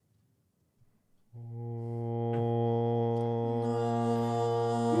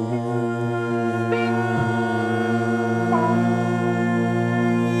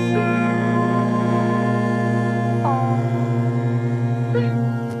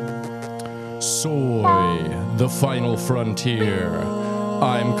Soy, the final frontier.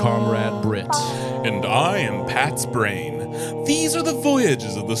 I'm Comrade Britt. And I am Pat's Brain. These are the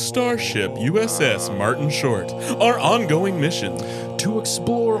voyages of the starship USS Martin Short, our ongoing mission. To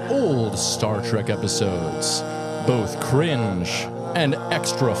explore old Star Trek episodes, both cringe and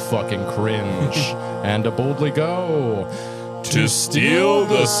extra fucking cringe, and to boldly go to steal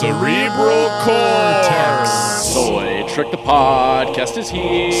the cerebral cortex. Soy Trek the podcast is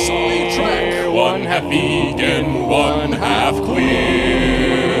here. Soy Trek, one half vegan, one half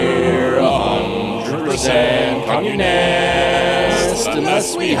queer, 100% communist,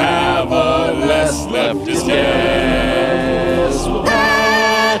 unless we have a less leftist guest.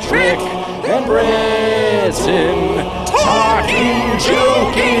 Patrick and Britton, Talking,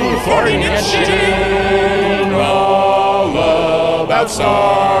 joking, farting, and shitting all about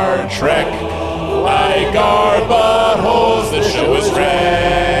Star Trek. Like our buttholes, the show is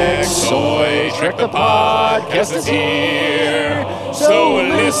wrecked. Soy Trek the podcast is here. So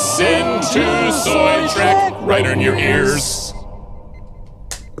listen to Soy Trek right in your ears.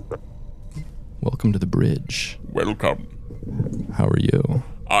 Welcome to the bridge. Welcome. How are you?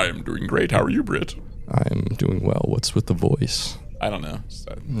 I am doing great. How are you, Britt? I'm doing well. What's with the voice? I don't know. Just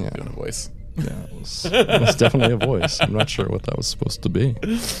doing a voice. Yeah, it was definitely a voice. I'm not sure what that was supposed to be.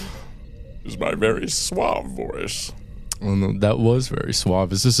 It's my very suave voice. Well, that was very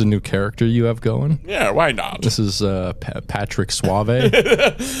suave. Is this a new character you have going? Yeah, why not? This is Patrick Suave.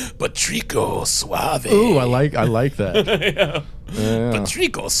 Patrico Suave. Ooh, I like that. Yeah. Yeah.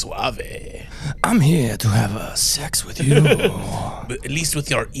 Patrico Suave. I'm here to have sex with you. But at least with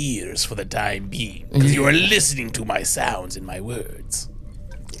your ears for the time being. Because you are listening to my sounds and my words.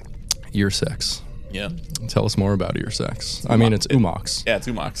 Ear sex. Yeah. Tell us more about ear sex. I mean, it's umox. Yeah, it's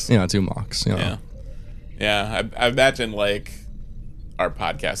umox. Yeah, it's umox. You know. Yeah. Yeah, I imagine, like, our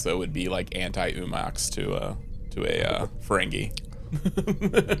podcast, though, would be, like, anti-umox to a Ferengi.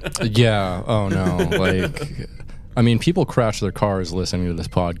 Yeah. Oh, no. Like, I mean, people crash their cars listening to this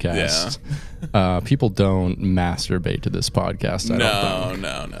podcast. Yeah. People don't masturbate to this podcast, I don't think.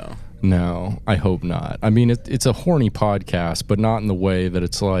 No. No, I hope not. I mean, it's a horny podcast, but not in the way that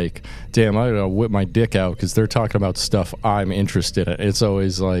it's like, damn, I gotta whip my dick out because they're talking about stuff I'm interested in. It's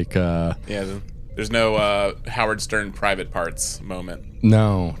always like... yeah, there's no Howard Stern private parts moment.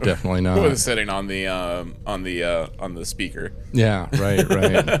 No, definitely not. Who was sitting on the speaker? Yeah,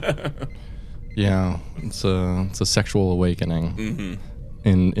 right. Yeah, it's a sexual awakening. Mm-hmm.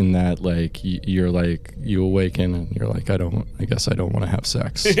 In that, like, you're like, you awaken and you're like, I guess I don't want to have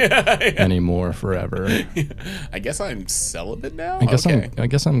sex anymore forever. I guess I'm celibate now. I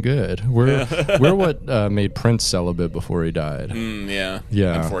guess I'm good. We're what made Prince celibate before he died. Yeah.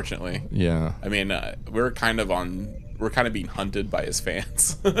 Unfortunately. Yeah. I mean, we're kind of being hunted by his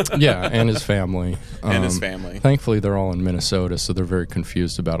fans. Yeah, and his family. His family. Thankfully, they're all in Minnesota, so they're very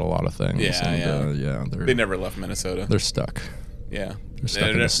confused about a lot of things. Yeah. They never left Minnesota. They're stuck. Yeah. They're stuck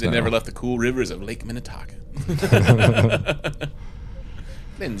in the snow. They never left the cool rivers of Lake Minnetonka.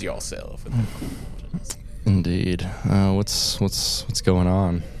 Cleanse yourself. Indeed. What's going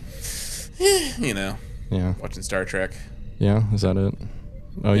on? Yeah. Watching Star Trek. Yeah, is that it?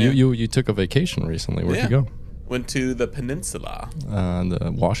 Oh, yeah. You took a vacation recently. Where'd you go? Went to the peninsula.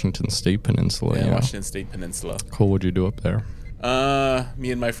 The Washington State Peninsula. Yeah, Washington State Peninsula. Cool. What'd you do up there? Me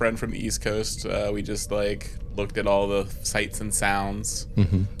and my friend from the East Coast, we just looked at all the sights and sounds.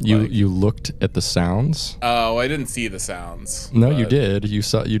 Mm-hmm. You looked at the sounds? Oh, I didn't see the sounds. No, you did.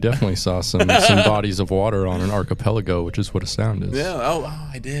 You definitely saw some bodies of water on an archipelago, which is what a sound is. Yeah. Oh,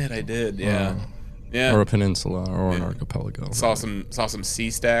 I did. Yeah. Yeah. Or a peninsula or an archipelago. Saw some sea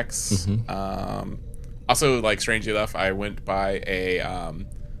stacks. Mm-hmm. Also, strangely enough, I went by I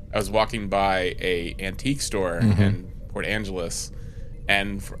was walking by a antique store in Port Angeles,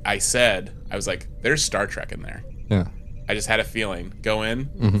 and I was like, there's Star Trek in there. Yeah. I just had a feeling. Go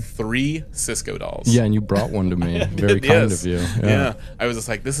in, 3 Cisco dolls. Yeah, and you brought one to me. Very kind of you. Yeah. I was just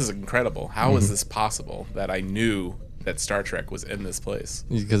like, this is incredible. How is this possible that I knew that Star Trek was in this place?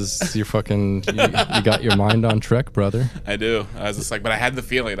 Because you got your mind on Trek, brother. I do. I was just like, but I had the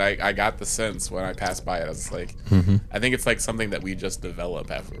feeling. I got the sense when I passed by it. I was just like, I think it's like something that we just develop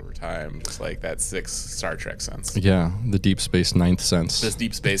over time, just like that 6th Star Trek sense. Yeah, the Deep Space Ninth sense. This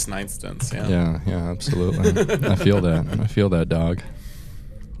Deep Space Ninth sense. Yeah. Yeah, absolutely. I feel that, dog.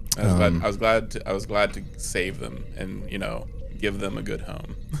 I was glad to save them and give them a good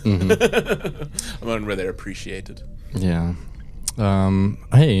home. One where they're appreciated. Yeah.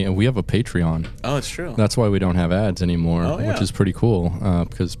 Hey, we have a Patreon. Oh, it's true. That's why we don't have ads anymore, Oh, yeah. which is pretty cool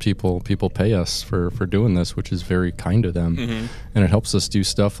because people pay us for doing this, which is very kind of them. Mm-hmm. And it helps us do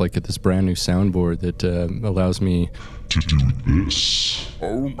stuff like get this brand new soundboard that allows me to do this.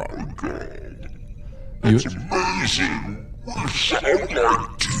 Oh my god. It's amazing. We sound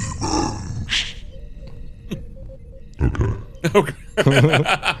like demons. Okay.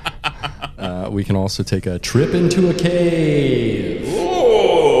 We can also take a trip into a cave.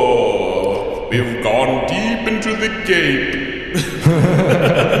 Oh, we've gone deep into the cape.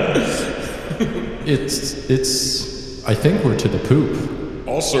 It's. I think we're to the poop.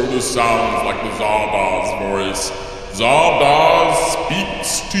 Also, this sounds like the Zardoz voice. Zardoz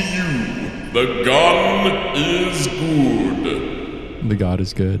speaks to you. The gun is good. The god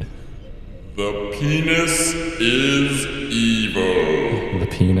is good. The penis is evil. The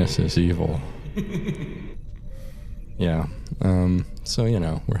penis is evil. Yeah. So,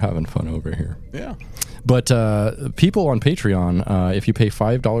 we're having fun over here. Yeah. But people on Patreon, if you pay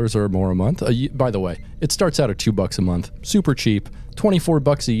 $5 or more a month, by the way, it starts out at $2 a month. Super cheap.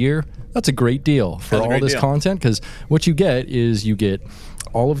 $24 a year. That's a great deal for all this content, because what you get is you get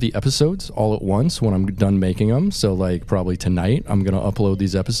all of the episodes all at once when I'm done making them. So like probably tonight I'm going to upload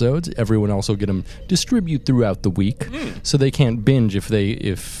these episodes. Everyone else will get them distribute throughout the week, so they can't binge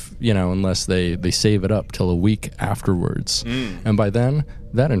unless they save it up till a week afterwards. And by then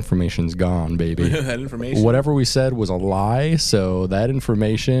that information's gone, baby. That information. Whatever we said was a lie, so that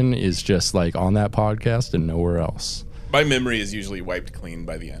information is just like on that podcast and nowhere else. My memory is usually wiped clean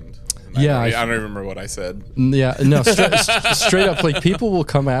by the end. Yeah, I don't remember what I said. Yeah, no, straight up, like people will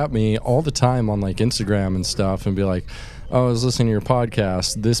come at me all the time on like Instagram and stuff and be like, "Oh, I was listening to your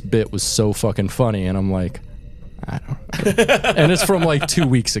podcast. This bit was so fucking funny," and I'm like, I don't know. And it's from like 2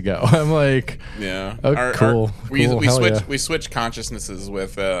 weeks ago. I'm like, yeah, oh, cool. We switch consciousnesses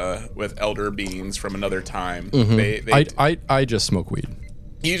with elder beings from another time. I just smoke weed.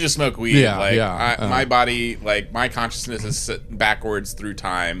 You just smoke weed. Yeah, my body, like my consciousness is backwards through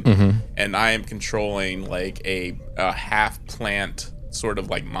time, and I am controlling like a half plant sort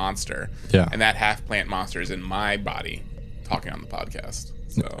of like monster. Yeah. And that half plant monster is in my body, talking on the podcast.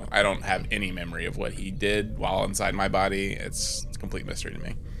 So I don't have any memory of what he did while inside my body. It's a complete mystery to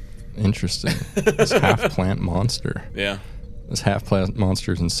me. Interesting. This half plant monster. Yeah. This half plant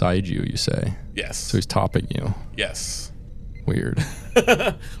monster's inside you. You say? Yes. So he's topping you. Yes. Weird.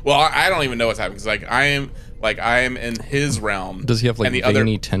 Well, I don't even know what's happening because I am in his realm. Does he have like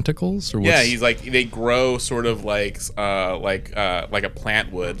veiny tentacles or what's... Yeah, he's like they grow sort of like a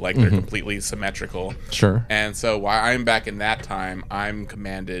plant would, like they're completely symmetrical. Sure. And so while I'm back in that time, I'm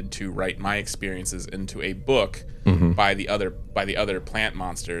commanded to write my experiences into a book by the other plant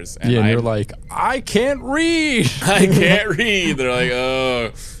monsters. And you're like, I can't read. I can't read. They're like,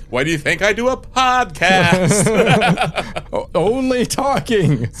 oh. Why do you think I do a podcast? Only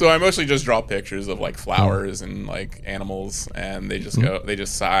talking. So I mostly just draw pictures of like flowers and like animals, and they just they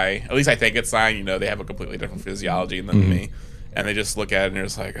just sigh. At least I think it's sighing. They have a completely different physiology than me, and they just look at it and they're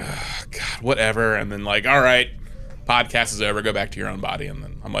just like, oh, God, whatever. And then like, all right, podcast is over. Go back to your own body. And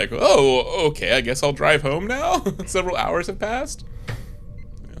then I'm like, oh, okay. I guess I'll drive home now. Several hours have passed.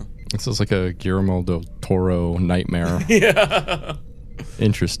 Yeah. This is like a Guillermo del Toro nightmare. Yeah.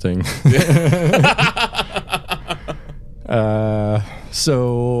 Interesting.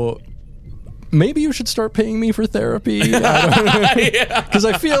 So maybe you should start paying me for therapy. Because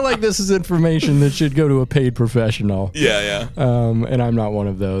I feel like this is information that should go to a paid professional. Yeah. And I'm not one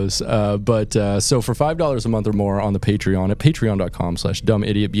of those. But so for $5 a month or more on the Patreon at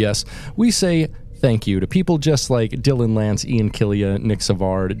patreon.com/dumbidiotbs, we say thank you to people just like Dylan Lance, Ian Killia, Nick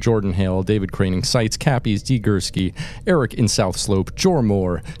Savard, Jordan Hale, David Craning, Seitz, Cappies, D. Gursky, Eric in South Slope, Jor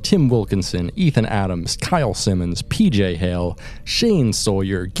Moore, Tim Wilkinson, Ethan Adams, Kyle Simmons, PJ Hale, Shane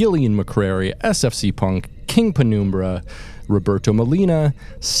Sawyer, Gillian McCrary, SFC Punk, King Penumbra, Roberto Molina,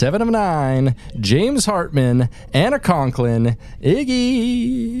 7 of 9, James Hartman, Anna Conklin,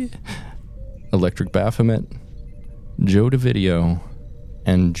 Iggy, Electric Baphomet, Joe DeVideo,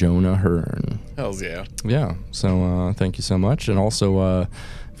 and Jonah Hearn. Hells yeah. Yeah. So thank you so much. And also,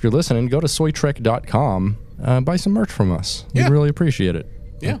 if you're listening, go to soytrek.com, buy some merch from us. Yeah. We'd really appreciate it.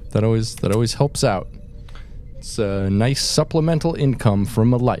 Yeah. That always helps out. It's a nice supplemental income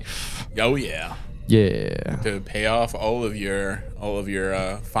from a life. Oh yeah. Yeah. To pay off all of your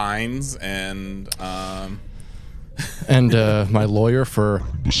fines and and my lawyer for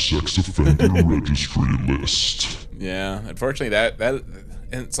the sex offender registry list. Yeah. Unfortunately, that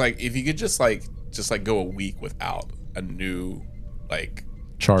and it's like if you could just go a week without a new like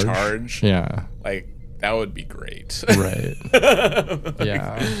charge. Yeah. Like That would be great. Right.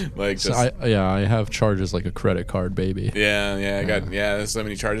 Yeah. Like just, so I have charges like a credit card, baby. I got there's so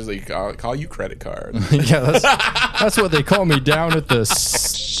many charges that you call you credit card. Yeah, that's what they call me down at the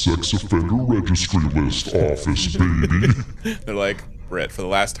Sex offender registry list office, baby. They're like, Brett, for the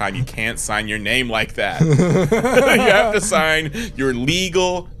last time, you can't sign your name like that. You have to sign your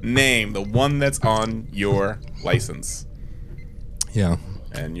legal name, the one that's on your license. Yeah.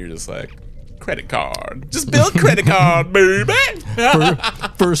 And you're just like, credit card. Just build credit card, baby.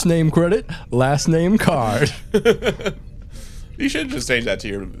 First name credit, last name card. You should just change that to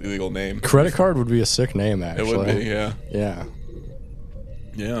your legal name. Credit card would be a sick name, actually. It would be, yeah. Yeah.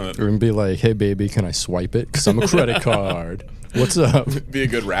 Yeah. Or be like, hey, baby, can I swipe it? Because I'm a credit card. What's up? Be a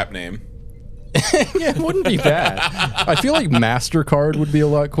good rap name. Yeah, it wouldn't be bad. I feel like MasterCard would be a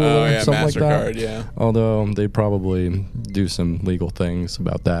lot cooler. Oh, yeah, something like that. MasterCard, yeah. Although they'd probably do some legal things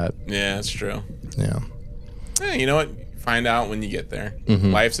about that. Yeah, that's true. Yeah. You know what? Find out when you get there.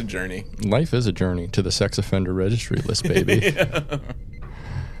 Mm-hmm. Life's a journey. Life is a journey to the sex offender registry list, baby.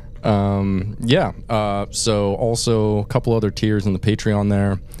 So also a couple other tiers in the Patreon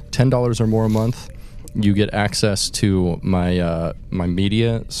there. $10 or more a month. You get access to my my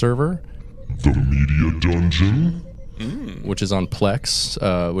media server. The Media Dungeon. Which is on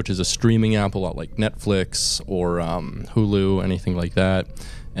Plex, which is a streaming app a lot like Netflix or Hulu, anything like that.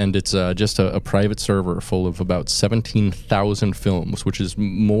 And it's just a private server full of about 17,000 films, which is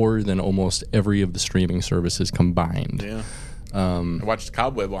more than almost every of the streaming services combined. Yeah. I watched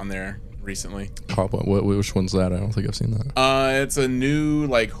Cobweb on there recently. Cobweb? Which one's that? I don't think I've seen that. It's a new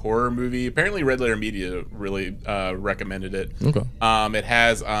like horror movie. Apparently, Red Letter Media really recommended it. Okay. It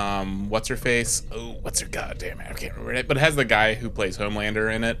has what's her face? Oh, what's her goddamn? I can't remember it. But it has the guy who plays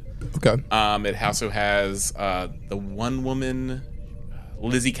Homelander in it. Okay. It also has the one woman.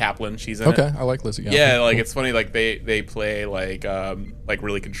 Lizzie Kaplan, she's in it. Okay, I like Lizzie Kaplan. Yeah, like it's funny, like they play like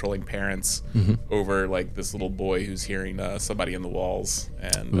really controlling parents over like this little boy who's hearing somebody in the walls.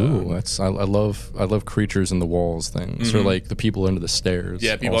 And I love creatures in the walls things, or like the people under the stairs.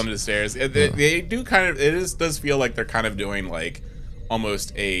 Yeah, people under the stairs. They do kind of. Does feel like they're kind of doing like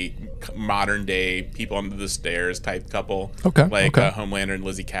almost a modern day people under the stairs type couple. Okay, like okay. Homelander and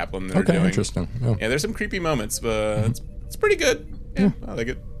Lizzie Kaplan. That Okay, are doing. interesting. Yeah, there's some creepy moments, but it's pretty good. Yeah, I like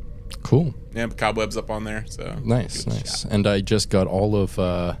it. Cool. Yeah, Cobweb's up on there, so Nice. And I just got all of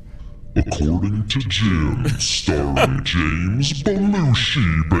According to Jim, starring James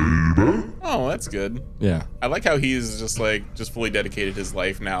Belushi, baby. Oh, that's good. Yeah. I like how he's just fully dedicated his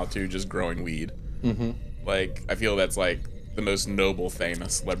life now to just growing weed. Mm-hmm. Like, I feel that's like the most noble thing a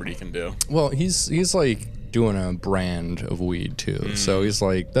celebrity can do. Well, he's like doing a brand of weed too, so he's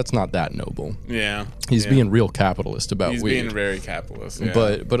like, that's not that noble. Yeah. He's being real capitalist about he's weed. He's being very capitalist. Yeah.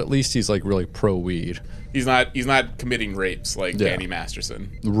 But at least he's like really pro weed. He's not committing rapes like Danny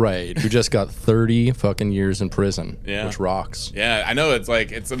Masterson. Right. Who just got 30 fucking years in prison. Yeah. Which rocks. Yeah, I know.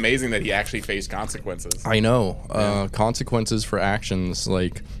 It's amazing that he actually faced consequences. I know. Consequences for actions,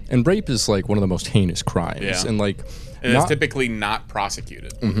 like, and rape is like one of the most heinous crimes. Yeah. And like, and it's typically not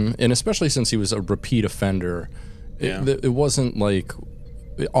prosecuted. Mm-hmm. And especially since he was a repeat offender, it wasn't like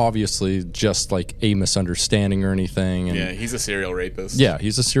obviously just like a misunderstanding or anything. And yeah, he's a serial rapist. Yeah,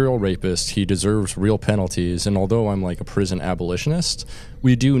 he's a serial rapist. He deserves real penalties. And although I'm like a prison abolitionist,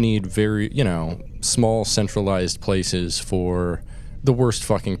 we do need very, small centralized places for the worst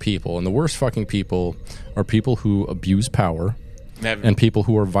fucking people. And the worst fucking people are people who abuse power and people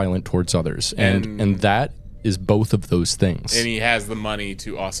who are violent towards others. And that is both of those things. And he has the money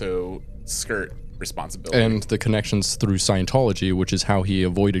to also skirt responsibility. And the connections through Scientology, which is how he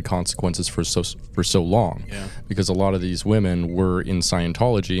avoided consequences for so long. Yeah. Because a lot of these women were in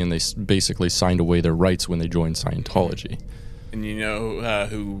Scientology and they basically signed away their rights when they joined Scientology. And you know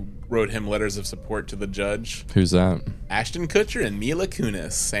who wrote him letters of support to the judge? Who's that? Ashton Kutcher and Mila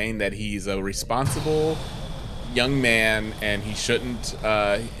Kunis, saying that he's a responsible young man and he shouldn't,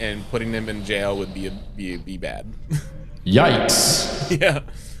 and putting him in jail would be bad. Yikes. Yeah.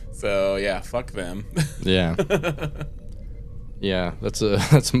 So yeah, fuck them. Yeah. Yeah, that's a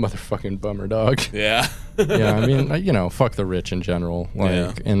motherfucking bummer, dog. Yeah. Yeah, I mean, fuck the rich in general.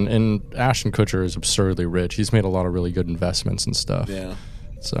 Like, and Ashton Kutcher is absurdly rich. He's made a lot of really good investments and stuff. Yeah.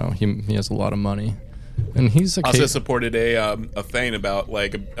 So he has a lot of money, and he's also supported a thing about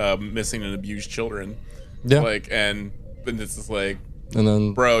like missing and abused children. Yeah. Like, and it's just like, and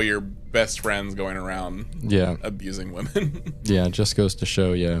then, bro, your best friend's going around abusing women. Yeah, it just goes to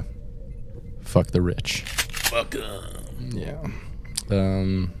show you, fuck the rich. Fuck 'em. Yeah.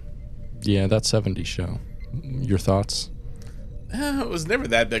 Yeah, that 70s show. Your thoughts? I was never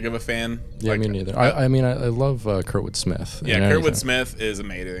that big of a fan. Yeah, me neither. I mean, I love Kurtwood Smith. Yeah, Kurtwood Smith is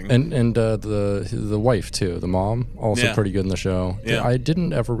amazing. And the wife, too. The mom, also pretty good in the show. Yeah. I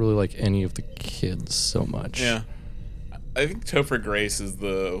didn't ever really like any of the kids so much. Yeah. I think Topher Grace is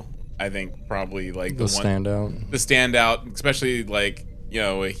probably like the standout. The standout, especially like,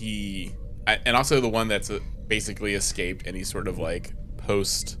 and also the one that's basically escaped any sort of like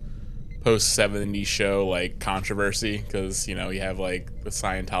post 70s show like controversy, because you have like the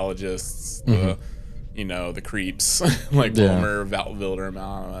Scientologists, the creeps like Wilmer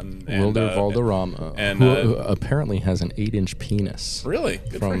Valderrama and Valderrama, and who apparently has an 8-inch penis. Really?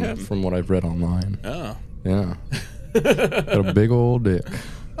 Good for him. From what I've read online. Oh. Yeah. Got a big old dick.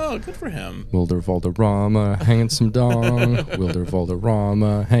 Oh, good for him. Wilder Valderrama hanging some dong. Wilder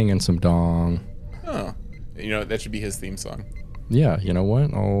Valderrama hanging some dong. Oh. That should be his theme song. Yeah, you know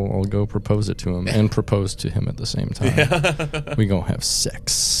what? I'll go propose it to him and propose to him at the same time. Yeah. We gonna have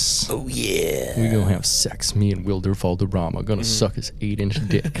sex. Oh yeah. We gonna have sex. Me and Wilder Valderrama gonna suck his 8-inch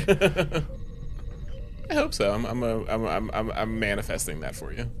dick. I hope so. I'm manifesting that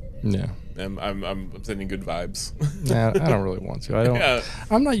for you. Yeah. I'm sending good vibes. Nah, I don't really want to.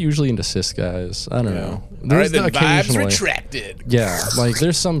 I'm not usually into cis guys. I don't know. All right, then vibes retracted. Yeah, like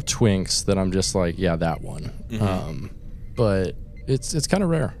there's some twinks that I'm just like, yeah, that one. But it's kind of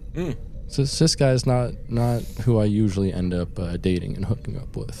rare. So cis guy is not who I usually end up dating and hooking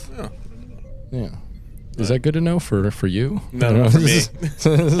up with. Oh. Yeah. Is that good to know for you? No, not for me.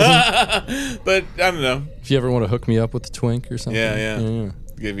 But I don't know. If you ever want to hook me up with a twink or something. Yeah.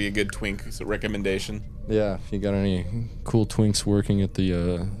 Give you a good twink recommendation. Yeah, if you got any cool twinks working at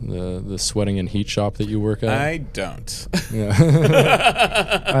the sweating and heat shop that you work at. I don't. Yeah.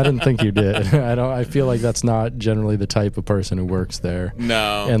 I didn't think you did. I feel like that's not generally the type of person who works there.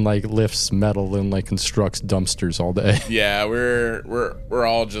 No. And like lifts metal and like constructs dumpsters all day. Yeah, we're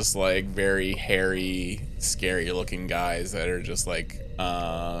all just like very hairy, scary looking guys that are just like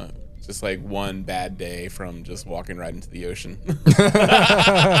one bad day from just walking right into the ocean.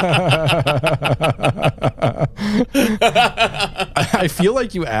 I feel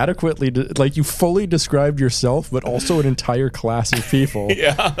like you you fully described yourself, but also an entire class of people.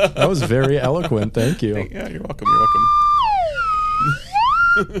 Yeah. That was very eloquent. Thank you. Yeah, you're welcome.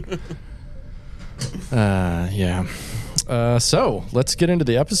 Yeah. So let's get into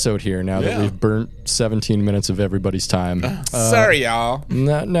the episode here now that we've burnt 17 minutes of everybody's time. Sorry, y'all.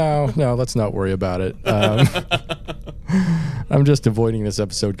 No, let's not worry about it. I'm just avoiding this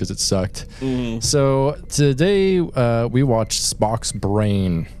episode because it sucked. So today we watched Spock's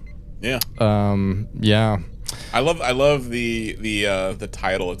Brain. Yeah. Yeah. I love the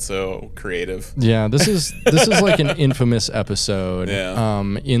title. It's so creative. Yeah, this is like an infamous episode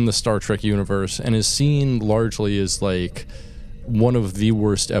in the Star Trek universe, and is seen largely as like one of the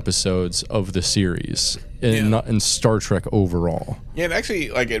worst episodes of the series in Star Trek overall. Yeah, and actually,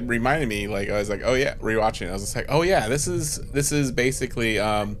 like, it reminded me, like, I was like, oh yeah, rewatching it, I was just like, oh yeah, this is basically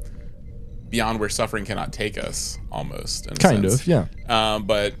beyond where suffering cannot take us, almost. In a sense.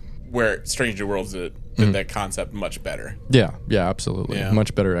 But where Strange New Worlds did that concept much better. Yeah, absolutely. Yeah.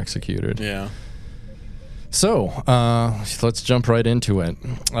 Much better executed. Yeah. So, let's jump right into it.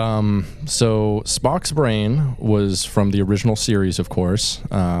 So, Spock's Brain was from the original series, of course,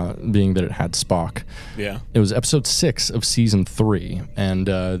 being that it had Spock. Yeah. It was episode 6 of season 3, and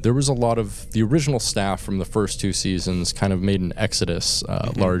there was a lot of the original staff from the first 2 seasons kind of made an exodus,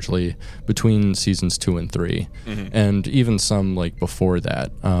 largely, between seasons 2 and 3, and even some, like, before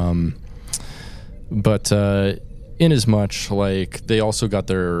that. But inasmuch, like, they also got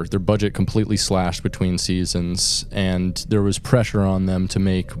their budget completely slashed between seasons, and there was pressure on them to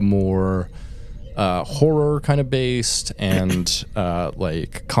make more horror kind of based and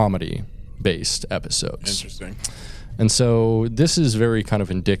like comedy based episodes. Interesting. And so this is very kind of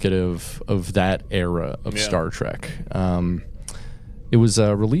indicative of that era of Star Trek. It was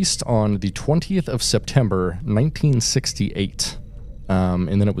released on the 20th of September, 1968.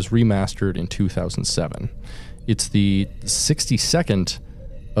 And then it was remastered in 2007. It's the 62nd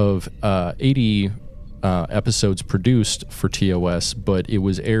of 80 episodes produced for TOS, but it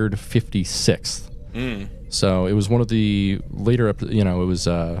was aired 56th. So it was one of the later, it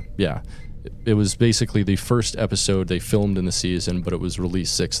was basically the first episode they filmed in the season, but it was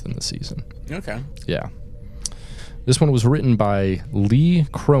released 6th in the season. Okay. Yeah. This one was written by Lee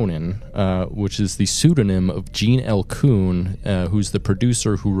Cronin, which is the pseudonym of Gene L. Kuhn, who's the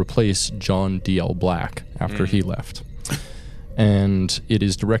producer who replaced John D.L. Black after he left. And it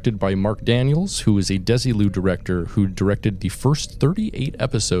is directed by Mark Daniels, who is a Desilu director who directed the first 38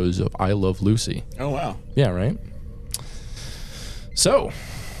 episodes of I Love Lucy. Oh, wow. Yeah, right? So,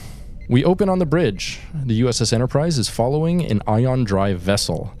 we open on the bridge. The USS Enterprise is following an ion drive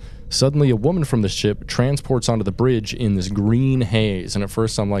vessel. Suddenly, a woman from the ship transports onto the bridge in this green haze. And at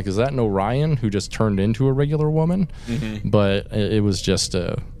first, I'm like, is that an Orion who just turned into a regular woman? Mm-hmm. But it was just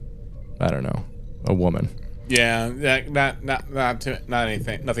a woman. Yeah, not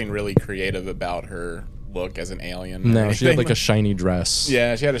anything, nothing really creative about her look as an alien. No, she had like a shiny dress.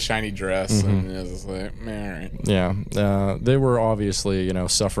 Yeah, she had a shiny dress, and it was like, all right. Yeah, they were obviously,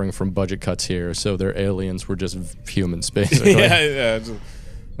 suffering from budget cuts here, so their aliens were just humans, basically. Yeah.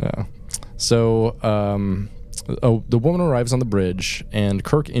 So, the woman arrives on the bridge, and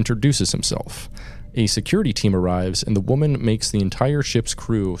Kirk introduces himself. A security team arrives, and the woman makes the entire ship's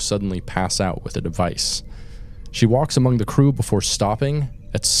crew suddenly pass out with a device. She walks among the crew before stopping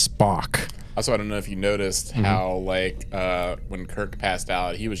at Spock. Also, I don't know if you noticed how, when Kirk passed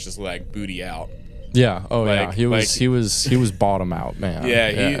out, he was just like booty out. Yeah. Oh, yeah. He was bottom out, man.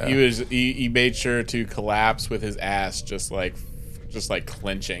 Yeah. He made sure to collapse with his ass, just like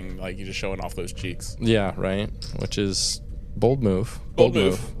clenching, like he's just showing off those cheeks. Yeah. Right. Which is bold move. Bold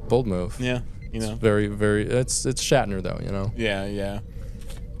move. Yeah. It's very, very. It's Shatner though. Yeah.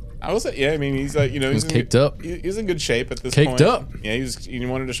 I was. Yeah. I mean, he's like, he's caked up. He's in good shape at this point. Caked up. Yeah. He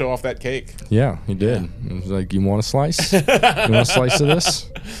wanted to show off that cake. Yeah, he did. Yeah. He was like, "You want a slice? You want a slice of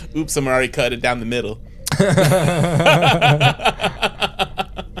this?" Oops! I'm already cut it down the middle.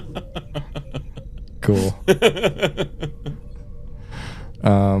 Cool.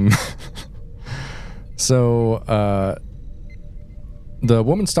 So the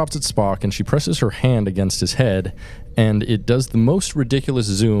woman stops at Spock and she presses her hand against his head, and it does the most ridiculous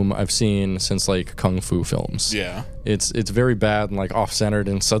zoom I've seen since like kung fu films. Yeah, it's very bad and like off-centered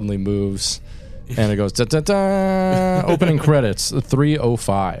and suddenly moves, and it goes da da da. Opening credits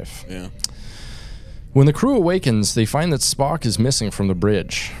 3:05. Yeah. When the crew awakens, they find that Spock is missing from the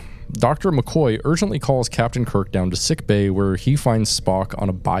bridge. Dr. McCoy urgently calls Captain Kirk down to sickbay, where he finds Spock on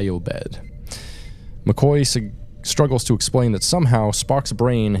a bio bed. McCoy struggles to explain that somehow Spock's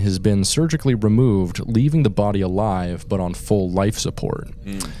brain has been surgically removed, leaving the body alive but on full life support.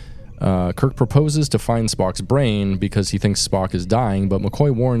 Kirk proposes to find Spock's brain because he thinks Spock is dying, but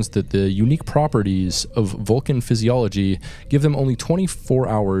McCoy warns that the unique properties of Vulcan physiology give them only 24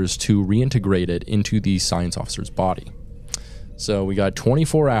 hours to reintegrate it into the science officer's body. So we got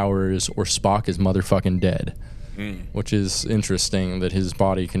 24 hours or Spock is motherfucking dead, which is interesting that his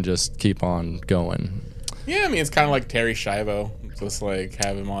body can just keep on going. Yeah, I mean, it's kind of like Terry Schiavo. Just like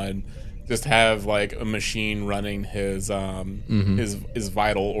have him on, just have like a machine running his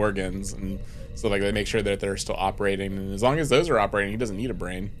vital organs, and so like they make sure that they're still operating. And as long as those are operating, he doesn't need a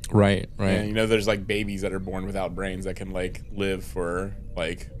brain. Right. And there's like babies that are born without brains that can like live for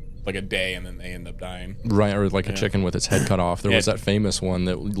like a day and then they end up dying. Right, or like a chicken with its head cut off. There was that famous one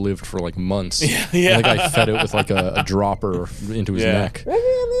that lived for like months. Yeah. The guy fed it with like a dropper into his neck.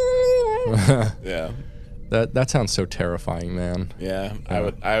 Yeah. That sounds so terrifying, man. Yeah.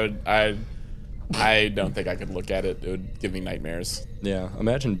 I don't think I could look at it. It would give me nightmares. Yeah.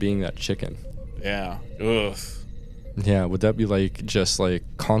 Imagine being that chicken. Yeah. Ugh. Yeah, would that be like just like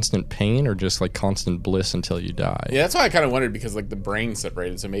constant pain or just like constant bliss until you die? Yeah, that's why I kind of wondered, because like the brain's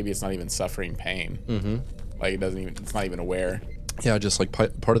separated, so maybe it's not even suffering pain. Mm-hmm. Like it's not even aware. Yeah, just like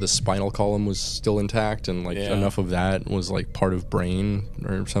part of the spinal column was still intact, and like enough of that was like part of brain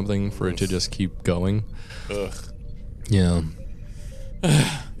or something for it to just keep going. Ugh. Yeah.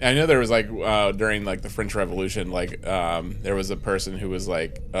 I know there was like during like the French Revolution, like there was a person who was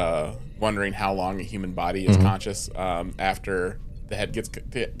like wondering how long a human body is conscious after the head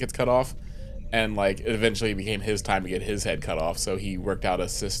gets cut off, and like it eventually became his time to get his head cut off. So he worked out a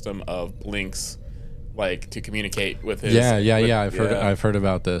system of blinks, like to communicate with his. I've heard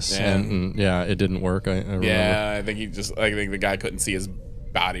about this, and it didn't work. I remember. Yeah, I think the guy couldn't see his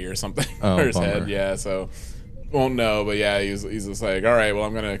body or something or his bummer. head. Yeah, so. Won't know, but yeah, he's just like, all right, well,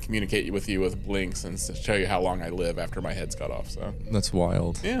 I'm gonna communicate with you with blinks and show you how long I live after my head's cut off. So that's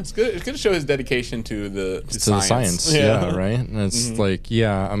wild. Yeah, it's good. It's good to show his dedication to the science. Yeah, right. And it's like,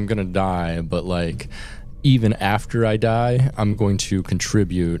 I'm gonna die, but like, even after I die, I'm going to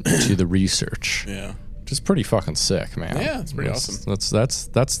contribute to the research. Yeah. Which is pretty fucking sick, man. Yeah, it's pretty awesome. That's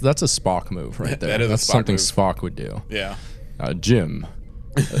a Spock move right there. That's something move. Spock would do. Yeah. Jim,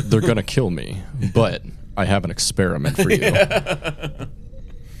 they're gonna kill me, but I have an experiment for you.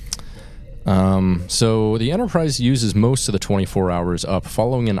 So the Enterprise uses most of the 24 hours up,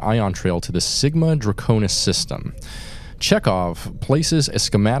 following an ion trail to the Sigma Draconis system. Chekhov places a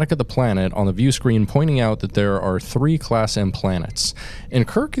schematic of the planet on the view screen, pointing out that there are 3 Class M planets. And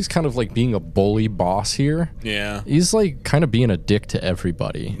Kirk is kind of like being a bully boss here. Yeah. He's like kind of being a dick to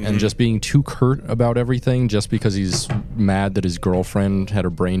everybody and just being too curt about everything just because he's mad that his girlfriend had her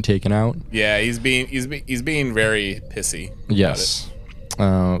brain taken out. Yeah, he's being very pissy. Yes.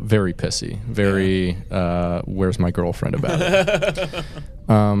 Very pissy. Very, where's my girlfriend about it?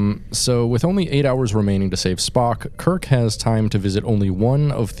 So with only 8 hours remaining to save Spock, Kirk has time to visit only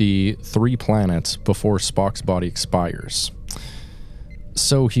one of the 3 planets before Spock's body expires.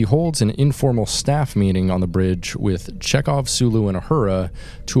 So he holds an informal staff meeting on the bridge with Chekhov, Sulu, and Uhura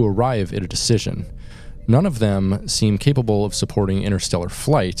to arrive at a decision. None of them seem capable of supporting interstellar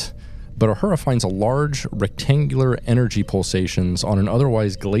flight, but Uhura finds a large, rectangular energy pulsations on an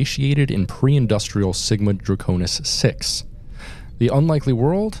otherwise glaciated and pre-industrial Sigma Draconis 6. The unlikely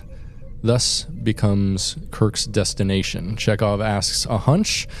world thus becomes Kirk's destination. Chekhov asks, a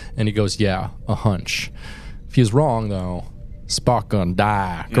hunch? And he goes, yeah, a hunch. If he's wrong, though, Spock gonna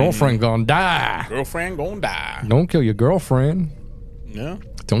die. Girlfriend gonna die. Girlfriend gonna die. Don't kill your girlfriend. Yeah.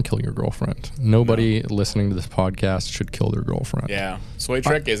 Don't kill your girlfriend. Nobody listening to this podcast should kill their girlfriend. Yeah. Soy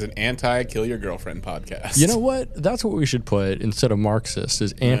Trek is an anti-kill your girlfriend podcast. You know what? That's what we should put instead of Marxist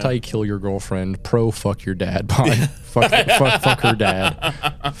is anti-kill your girlfriend, pro-fuck your dad. fuck her dad.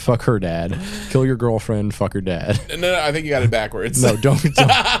 Fuck her dad. Kill your girlfriend, fuck her dad. No, I think you got it backwards. No, don't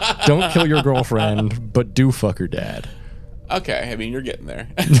kill your girlfriend, but do fuck her dad. Okay, I mean, you're getting there.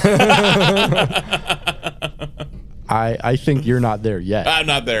 I think you're not there yet. I'm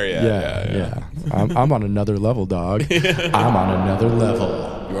not there yet. Yeah. I'm on another level, dog. I'm on another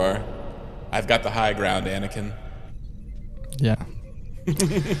level. You are? I've got the high ground, Anakin. Yeah.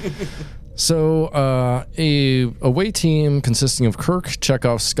 So, a away team consisting of Kirk,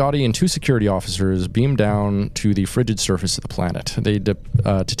 Chekhov, Scotty, and 2 security officers beam down to the frigid surface of the planet. They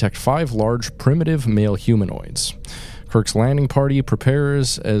detect 5 large, primitive male humanoids. Kirk's landing party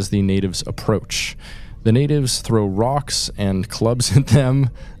prepares as the natives approach. The natives throw rocks and clubs at them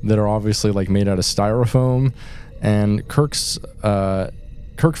that are obviously like made out of styrofoam, and Kirk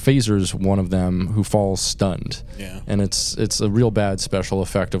phasers one of them who falls stunned. Yeah. And it's a real bad special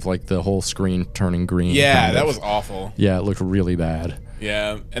effect of like the whole screen turning green. Yeah, that was awful. Yeah, it looked really bad.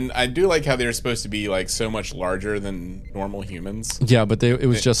 Yeah, and I do like how they're supposed to be like so much larger than normal humans. Yeah, but it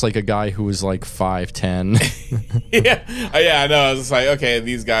was just like a guy who was like 5'10". Yeah, I know. I was just like, okay,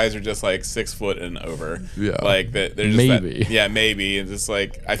 these guys are just like 6 foot and over. Yeah, like they're just maybe. Maybe. And just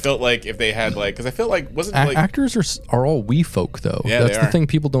like I felt like if they had like, because I feel like wasn't like actors are all wee folk though. Yeah, that's they the are. thing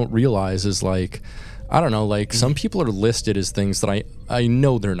people don't realize is like, I don't know, like some people are listed as things that I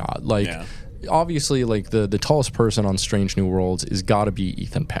know they're not. Like. Yeah. Obviously, like the tallest person on Strange New Worlds is got to be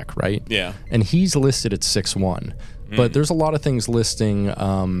Ethan Peck, right? Yeah. And he's listed at 6'1", but there's a lot of things listing.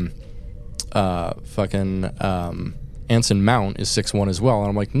 Anson Mount is 6'1" as well, and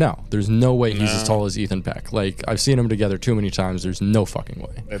I'm like, no, there's no way he's as tall as Ethan Peck. Like I've seen them together too many times. There's no fucking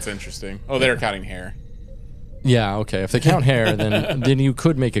way. That's interesting. Oh, they're counting hair. Yeah, okay. If they count hair, then you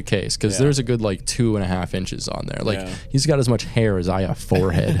could make a case because there's a good like 2.5 inches on there. Like he's got as much hair as I have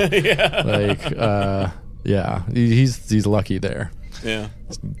forehead. He's lucky there. Yeah,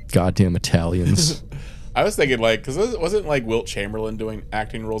 goddamn Italians. I was thinking like because wasn't like Wilt Chamberlain doing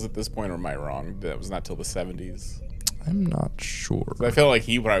acting roles at this point, or am I wrong? That was not till the 70s. I'm not sure. I feel like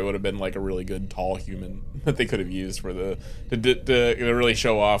he probably would have been like a really good tall human that they could have used for to really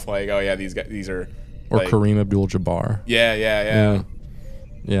show off like, oh yeah, these are. Or like, Kareem Abdul-Jabbar. Yeah,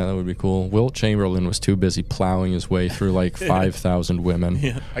 that would be cool. Wilt Chamberlain was too busy plowing his way through like 5,000 women.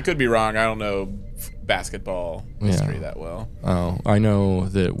 Yeah, I could be wrong. I don't know basketball history that well. Oh, I know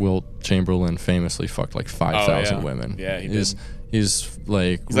that Wilt Chamberlain famously fucked like 5,000 women. Yeah, he did. He's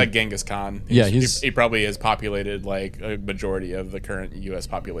like Genghis Khan. He probably has populated like a majority of the current U.S.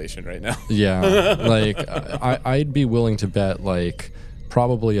 population right now. Yeah, like I'd be willing to bet like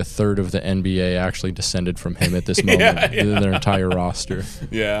probably a third of the NBA actually descended from him at this moment in their entire roster.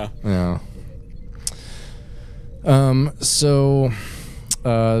 Yeah. So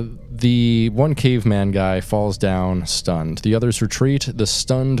the one caveman guy falls down stunned. The others retreat. The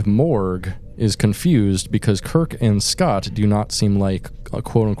stunned Morg is confused because Kirk and Scott do not seem like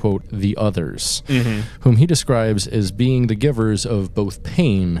quote-unquote the others, whom he describes as being the givers of both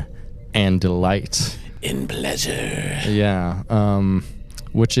pain and delight. In pleasure. Yeah.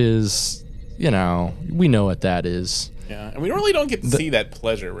 Which is, we know what that is. Yeah, and we really don't get to see that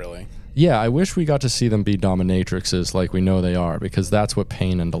pleasure, really. Yeah, I wish we got to see them be dominatrixes like we know they are, because that's what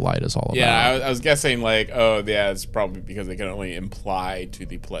pain and delight is all about. Yeah, I was guessing like, oh yeah, it's probably because they can only imply to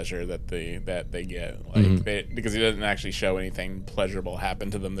the pleasure that they get, like because it doesn't actually show anything pleasurable happen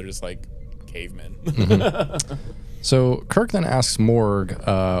to them. They're just like cavemen. So Kirk then asks Morg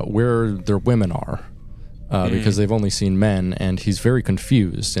where their women are, because they've only seen men, and he's very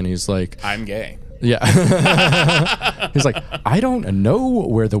confused, and he's like, I'm gay. Yeah. He's like, I don't know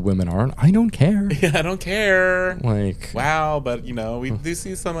where the women are. I don't care. Yeah, I don't care. Like, wow, but you know, we do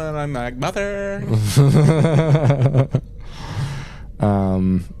see someone. I'm like, mother.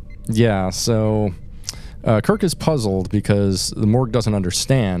 Yeah. So Kirk is puzzled because the Morg doesn't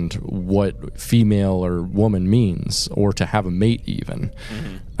understand what female or woman means, or to have a mate even.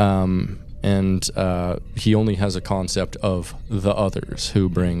 And he only has a concept of the others who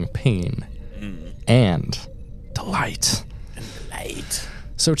bring pain and delight.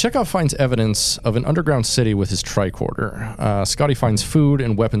 So Chekhov finds evidence of an underground city with his tricorder. Scotty finds food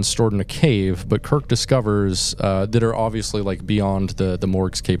and weapons stored in a cave, but Kirk discovers that are obviously like beyond the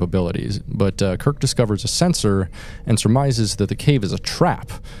Morg's capabilities. But Kirk discovers a sensor and surmises that the cave is a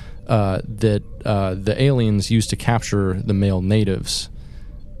trap that the aliens used to capture the male natives.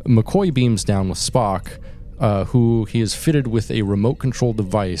 McCoy beams down with Spock, who he has fitted with a remote control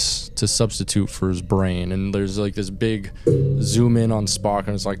device to substitute for his brain. And there's like this big zoom in on Spock,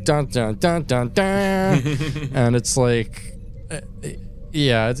 and it's like dun dun dun dun dun, and it's like,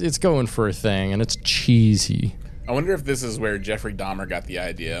 yeah, it's going for a thing, and it's cheesy. I wonder if this is where Jeffrey Dahmer got the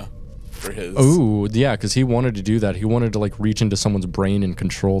idea for his. Oh yeah, because he wanted to do that. He wanted to like reach into someone's brain and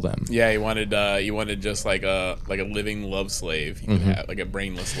control them. Yeah, he wanted just like a living love slave. He could have, like a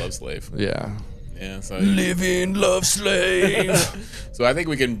brainless love slave. Yeah. Yeah, so living love slave. So I think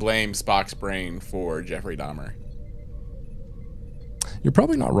we can blame Spock's brain for Jeffrey Dahmer. You're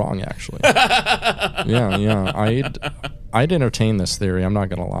probably not wrong, actually. Yeah. I'd entertain this theory. I'm not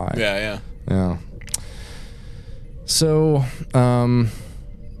gonna lie. Yeah. So,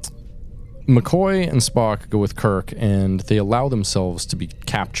 McCoy and Spock go with Kirk, and they allow themselves to be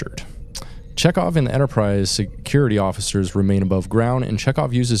captured. Chekhov and the Enterprise security officers remain above ground, and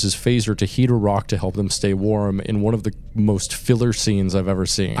Chekhov uses his phaser to heat a rock to help them stay warm in one of the most filler scenes I've ever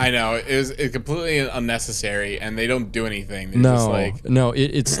seen. I know. It's completely unnecessary, and they don't do anything. They're just like...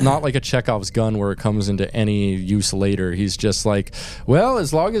 It's not like a Chekhov's gun where it comes into any use later. He's just like, well,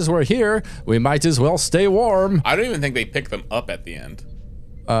 as long as we're here, we might as well stay warm. I don't even think they pick them up at the end.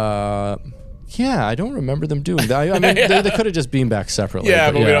 Yeah, I don't remember them doing that. I mean, they could have just beamed back separately.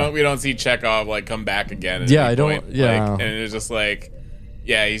 Yeah, but we don't see Chekhov like come back again. Yeah, I don't. Yeah, like, and it's just like,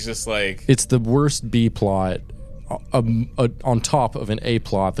 yeah, he's just like, it's the worst B plot on top of an A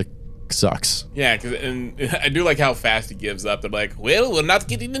plot that sucks. Yeah, and I do like how fast he gives up. They're like, well, we're not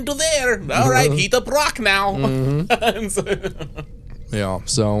getting into there. All right, heat up rock now. Yeah.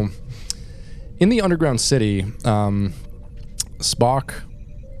 So in the underground city, Spock,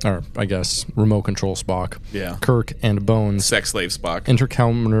 or I guess remote control Spock, Kirk, and Bones, sex slave Spock,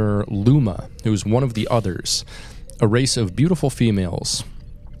 encounter Luma, who's one of the others, a race of beautiful females,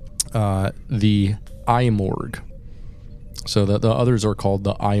 the Imorg. So the others are called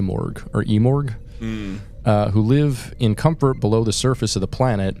the Imorg, or Emorg, who live in comfort below the surface of the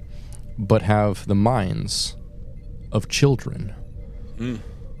planet, but have the minds of children.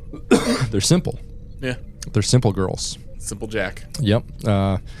 They're simple. Yeah. They're simple girls. Simple Jack. Yep.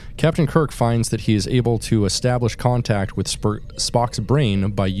 Captain Kirk finds that he is able to establish contact with Spock's brain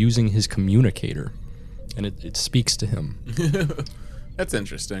by using his communicator, and it speaks to him. That's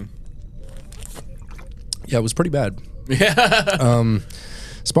interesting. Yeah, it was pretty bad. Yeah.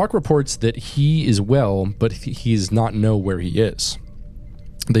 Spock reports that he is well, but he does not know where he is.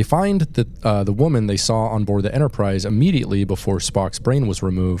 They find that the woman they saw on board the Enterprise immediately before Spock's brain was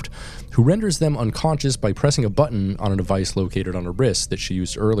removed, who renders them unconscious by pressing a button on a device located on her wrist that she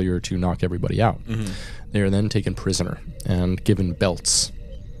used earlier to knock everybody out. They are then taken prisoner and given belts.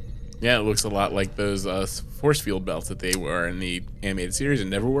 Yeah, it looks a lot like those force field belts that they wore in the animated series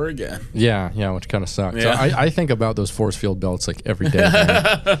and never were again. Yeah, which kind of sucks. Yeah. So I think about those force field belts like every day,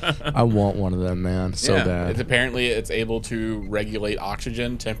 man. I want one of them, man, so bad. It's able to regulate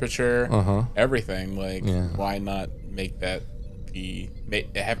oxygen, temperature, everything. Like, why not make that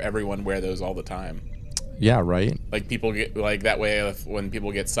have everyone wear those all the time? Yeah, right. Like people get like that way. When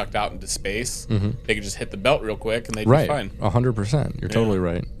people get sucked out into space, they can just hit the belt real quick and they'd be fine. 100%. You're totally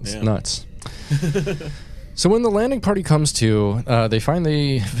right. It's nuts. So when the landing party comes to, they find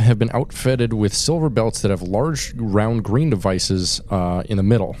they have been outfitted with silver belts that have large, round green devices in the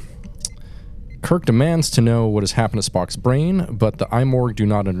middle. Kirk demands to know what has happened to Spock's brain, but the Imorg do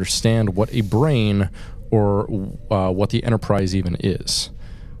not understand what a brain or what the Enterprise even is.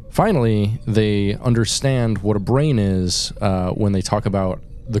 Finally, they understand what a brain is when they talk about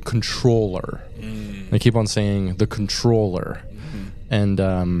the controller. They keep on saying the controller. And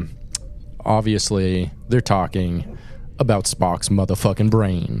obviously, they're talking about Spock's motherfucking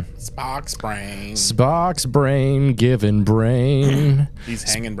brain. Spock's brain. Spock's brain, given brain. He's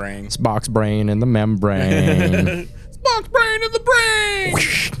hanging brain. Spock's brain in the membrane. Spock's brain in the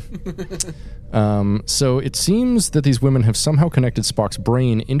brain! So it seems that these women have somehow connected Spock's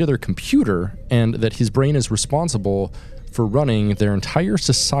brain into their computer, and that his brain is responsible for running their entire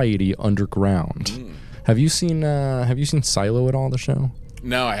society underground. Have you seen Silo at all, the show?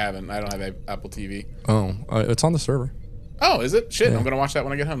 No, I haven't. I don't have Apple TV. Oh, it's on the server. Oh, is it? Shit, I'm going to watch that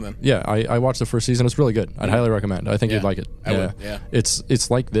when I get home then. Yeah, I watched the first season. It's really good. I'd highly recommend. I think you'd like it. I would, yeah.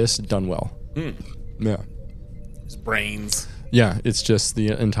 It's like this, done well. Yeah. His brains. Yeah, it's just the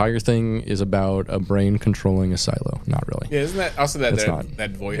entire thing is about a brain controlling a silo. Not really. Yeah, isn't that also that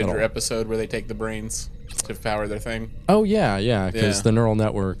not Voyager episode where they take the brains to power their thing? Oh, yeah, because the neural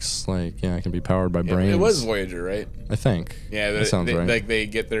networks, can be powered by brains. It was Voyager, right? I think. Yeah, that sounds right. Like they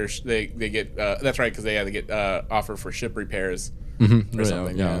get their that's right, because they had to get offer for ship repairs or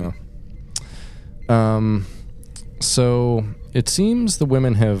something. Yeah. So it seems the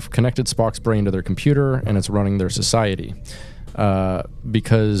women have connected Spock's brain to their computer, and it's running their society.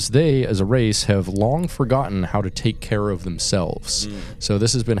 Because they, as a race, have long forgotten how to take care of themselves. So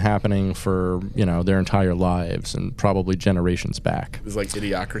this has been happening for, their entire lives and probably generations back. It's like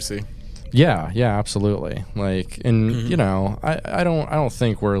Idiocracy. Yeah, absolutely. I don't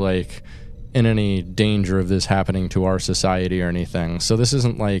think we're like in any danger of this happening to our society or anything. So this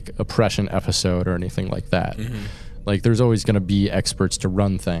isn't like oppression episode or anything like that. Like, there's always going to be experts to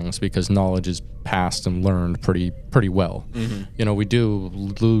run things because knowledge is passed and learned pretty well. We do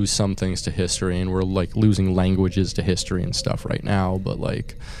lose some things to history, and we're like losing languages to history and stuff right now. But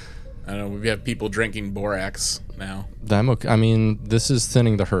like, I don't know. We have people drinking borax now. This is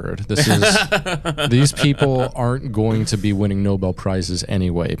thinning the herd. This is these people aren't going to be winning Nobel Prizes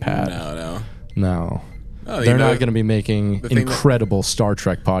anyway, Pat. No. Oh, they're not going to be making incredible Star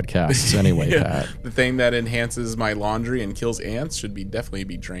Trek podcasts anyway, Pat. The thing that enhances my laundry and kills ants should definitely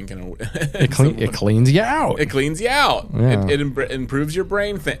be drinking. It cleans you out. It cleans you out. Yeah. It improves your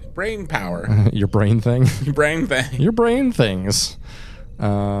brain power. Your brain thing. Your brain thing. Your brain things.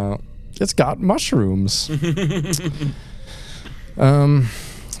 It's got mushrooms.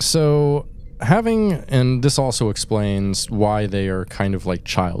 So and this also explains why they are kind of like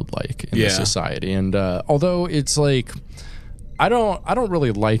childlike in the society. And although it's like, I don't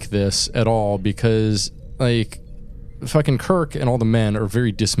really like this at all, because like fucking Kirk and all the men are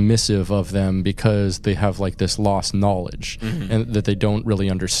very dismissive of them because they have like this lost knowledge and that they don't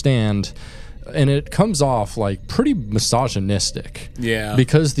really understand. And it comes off like pretty misogynistic. Yeah.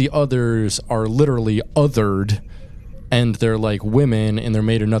 Because the others are literally othered, and they're like women, and they're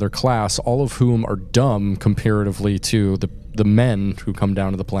made another class, all of whom are dumb comparatively to the men who come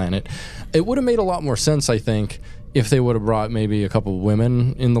down to the planet. It would have made a lot more sense, I think, if they would have brought maybe a couple of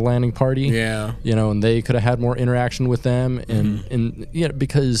women in the landing party. Yeah. And they could have had more interaction with them. And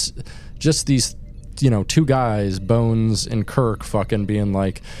because just these, two guys, Bones and Kirk, fucking being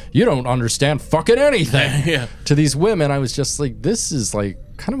like, you don't understand fucking anything. To these women, I was just like, this is like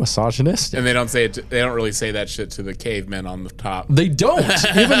kind of misogynistic. And they don't say it. They don't really say that shit to the cavemen on the top. They don't,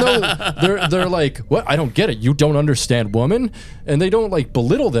 even though they're like, what? I don't get it. You don't understand woman, and they don't like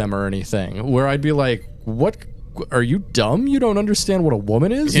belittle them or anything. Where I'd be like, what? Are you dumb? You don't understand what a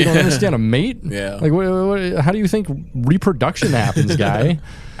woman is? You don't understand a mate? Yeah. Like, how do you think reproduction happens, guy?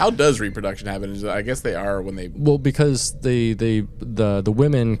 How does reproduction happen? I guess they are when they... Well, because the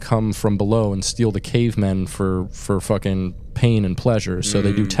women come from below and steal the cavemen for fucking pain and pleasure. So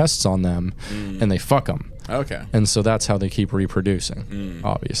they do tests on them and they fuck them. Okay. And so that's how they keep reproducing,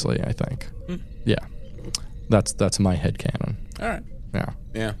 obviously, I think. Yeah. That's my headcanon. All right. Yeah.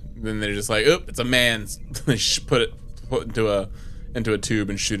 Yeah. Then they're just like, oop, it's a man. They put it into a tube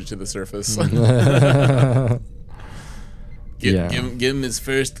and shoot it to the surface. Give him his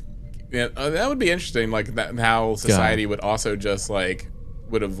first. Yeah, that would be interesting. Like how society would also just like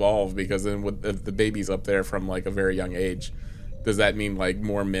would evolve, because then if the baby's up there from like a very young age, does that mean like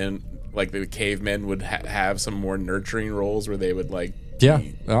more men, like the cavemen, would have some more nurturing roles where they would like? Yeah,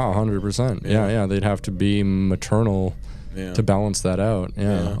 100%. Yeah, they'd have to be maternal. Yeah. To balance that out,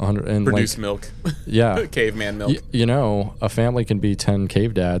 100 and produce milk, caveman milk. A family can be 10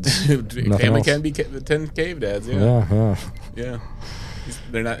 cave dads. Family can be 10 cave dads. Yeah.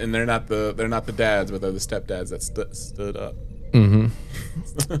 They're not the dads, but they're the stepdads that stood up.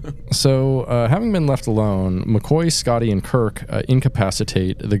 So, having been left alone, McCoy, Scotty, and Kirk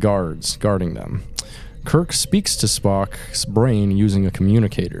incapacitate the guards guarding them. Kirk speaks to Spock's brain using a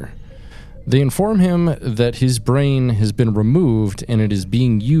communicator. They inform him that his brain has been removed and it is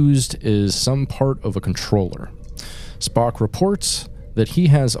being used as some part of a controller. Spock reports that he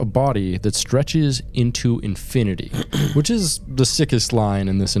has a body that stretches into infinity, which is the sickest line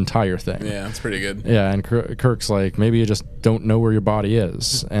in this entire thing. Yeah, it's pretty good. Yeah, and Kirk's like, maybe you just don't know where your body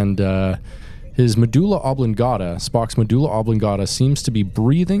is. And his medulla oblongata, Spock's medulla oblongata, seems to be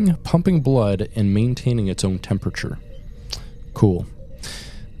breathing, pumping blood, and maintaining its own temperature. Cool.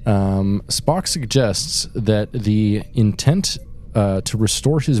 Spock suggests that the intent to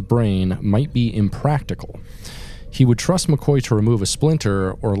restore his brain might be impractical. He would trust McCoy to remove a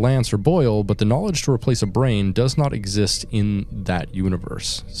splinter or lance or boil, but the knowledge to replace a brain does not exist in that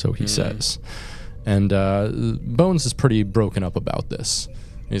universe, so he says. And Bones is pretty broken up about this.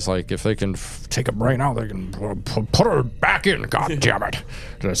 He's like, if they can take a brain out, they can put her back in. God damn it,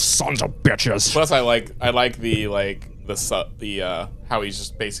 the sons of bitches. Plus, I like the how he's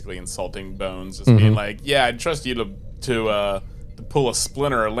just basically insulting Bones, just being like, yeah, I'd trust you to pull a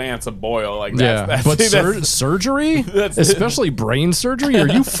splinter or lance a boil, like that. Yeah, but surgery, especially brain surgery, are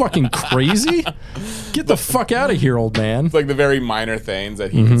you fucking crazy? Get the fuck out of here, old man. It's like the very minor things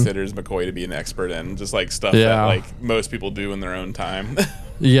that he considers McCoy to be an expert in, just like stuff that like most people do in their own time.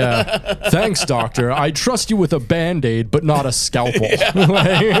 Yeah, thanks, doctor. I trust you with a Band-Aid, but not a scalpel.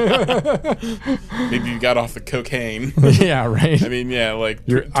 Maybe you got off the cocaine. Yeah, right. I mean, yeah, like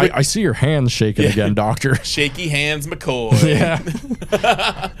I see your hands shaking again, doctor. Shaky hands, McCoy. Yeah.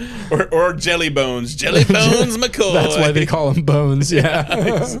 or Jelly Bones McCoy. That's why they call him Bones.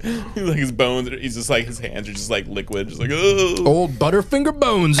 Yeah. He's like his bones. He's just like his hands are just like liquid, just like old Butterfinger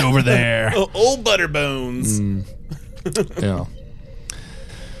Bones over there. Old Butter Bones. Yeah.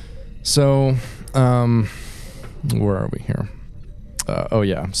 So, where are we here?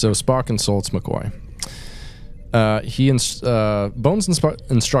 So Spock insults McCoy. Bones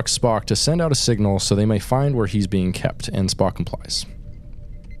instructs Spock to send out a signal so they may find where he's being kept, and Spock complies.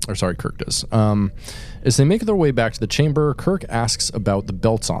 Kirk does. As they make their way back to the chamber, Kirk asks about the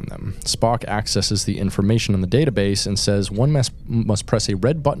belts on them. Spock accesses the information in the database and says one must press a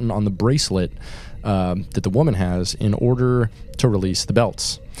red button on the bracelet that the woman has in order to release the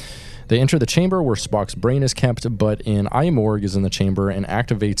belts. They enter the chamber where Spock's brain is kept, but an iMorg is in the chamber and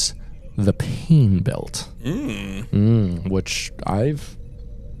activates the pain belt. Which I've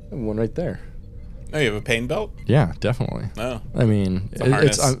one right there. Oh, you have a pain belt? Yeah, definitely. Oh. I mean,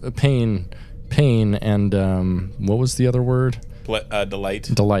 it's a pain, and what was the other word?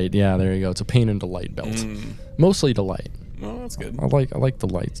 Delight. Delight, yeah, there you go. It's a pain and delight belt. Mostly delight. Oh, that's good. I like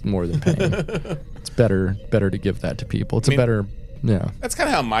delight more than pain. It's better to give that to people. It's a better... Yeah, that's kind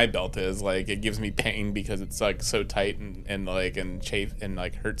of how my belt is. Like, it gives me pain because it's like so tight and chafe and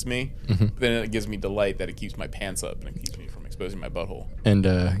like hurts me. But then it gives me delight that it keeps my pants up and it keeps me from exposing my butthole.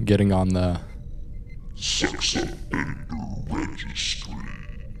 And getting on the Sex offender registry.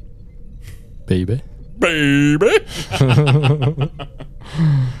 Baby.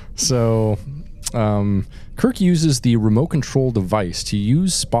 So, Kirk uses the remote control device to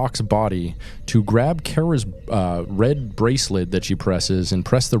use Spock's body to grab Kara's red bracelet that she presses and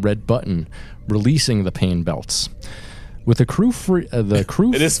press the red button, releasing the pain belts. With the crew,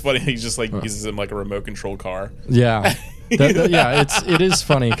 it is funny. He just like uses him like a remote control car. Yeah. It is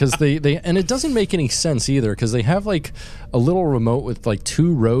funny because they and it doesn't make any sense either because they have like a little remote with like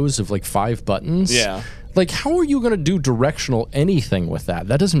 2 rows of like 5 buttons. Yeah. Like, how are you going to do directional anything with that?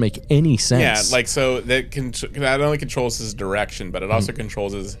 That doesn't make any sense. Yeah, like, so that not only controls his direction, but it also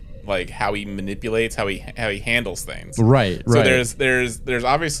controls his, like, how he manipulates, how he handles things. Right, so right. So there's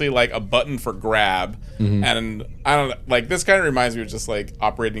obviously, like, a button for grab, and I don't know, like, this kind of reminds me of just, like,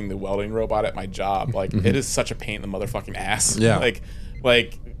 operating the welding robot at my job. Like, it is such a pain in the motherfucking ass. Yeah. To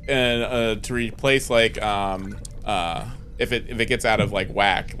replace, like, if it gets out of like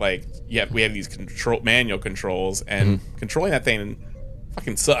whack, like we have these manual controls, and controlling that thing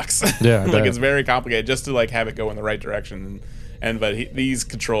fucking sucks. Yeah, like it's very complicated just to like have it go in the right direction. But these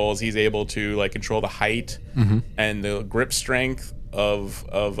controls, he's able to like control the height and the grip strength of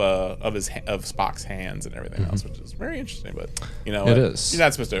Spock's hands and everything else, which is very interesting. But it is. You're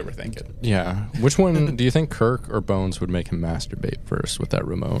not supposed to overthink it. Yeah. Which one do you think Kirk or Bones would make him masturbate first with that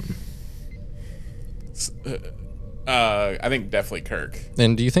remote? I think definitely Kirk.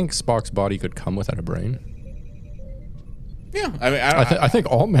 And do you think Spock's body could come without a brain? Yeah, I mean, I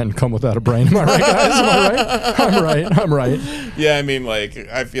think all men come without a brain. Am I right, guys? Am I right? I'm right. Yeah, I mean, like,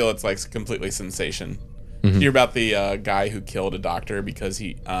 I feel it's like completely sensation. Mm-hmm. You hear about the guy who killed a doctor because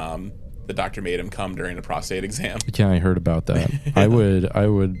the doctor made him come during a prostate exam. Yeah, I heard about that.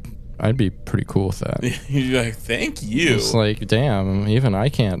 I'd be pretty cool with that. You're like, thank you. It's like, damn, even I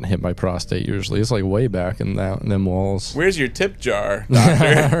can't hit my prostate usually. It's like way back in them walls. Where's your tip jar,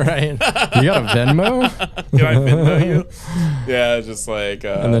 doctor? Right. You got a Venmo? Can I Venmo you? Yeah, just like...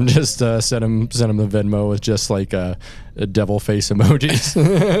 and then just send him the Venmo with just like a devil face emojis.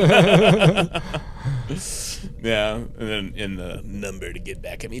 Yeah, and then in the number to get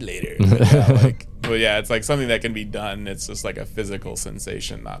back at me later. But yeah, it's like something that can be done. It's just like a physical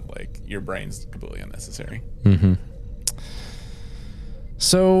sensation, not like your brain's completely unnecessary. Mm-hmm.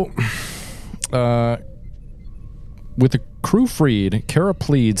 So, with the crew freed, Kara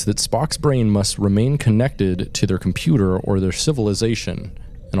pleads that Spock's brain must remain connected to their computer or their civilization,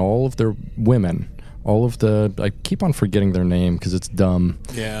 and all of their women. All of the... I keep on forgetting their name because it's dumb.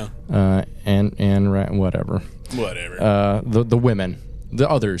 Yeah. And whatever. Whatever. The women. The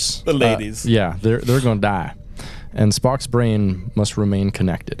others. The ladies. Yeah, they're going to die. And Spock's brain must remain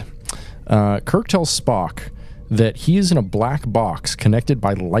connected. Kirk tells Spock that he is in a black box connected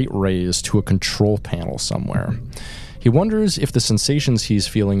by light rays to a control panel somewhere. He wonders if the sensations he's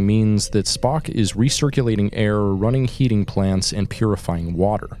feeling means that Spock is recirculating air, running heating plants, and purifying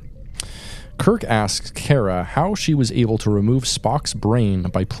water. Kirk asks Kara how she was able to remove Spock's brain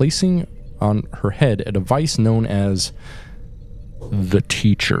by placing on her head a device known as the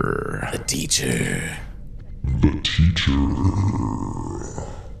Teacher. The Teacher. The Teacher.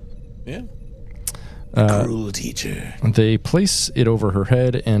 Yeah. The cruel teacher. They place it over her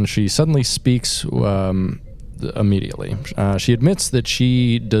head, and she suddenly speaks immediately. She admits that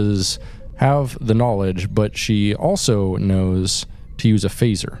she does have the knowledge, but she also knows to use a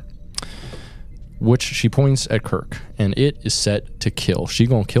phaser, which she points at Kirk, and it is set to kill. She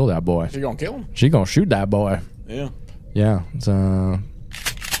gonna kill that boy. She gonna kill him? She gonna shoot that boy. Yeah. Yeah.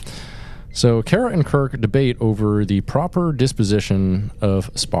 So Kara and Kirk debate over the proper disposition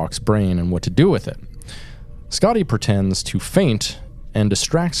of Spock's brain and what to do with it. Scotty pretends to faint and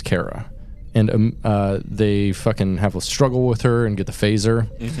distracts Kara, and they fucking have a struggle with her and get the phaser.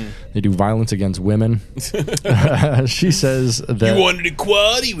 Mm-hmm. They do violence against women. She says that... You wanted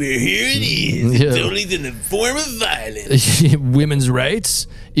equality? Well, here it is. Yeah. It's only in the form of violence. Women's rights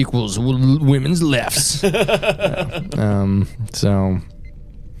equals women's lefts. So...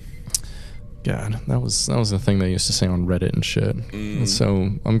 God, that was the thing they used to say on Reddit and shit. So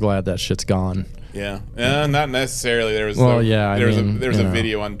I'm glad that shit's gone. Yeah, not necessarily. There was a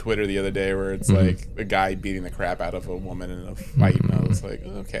video on Twitter the other day where it's like a guy beating the crap out of a woman in a fight, and I was like,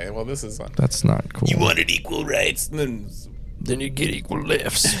 okay, well, this is that's not cool. You wanted equal rights, and then you get equal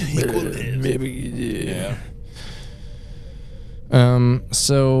lifts. Equal lifts. Maybe, yeah.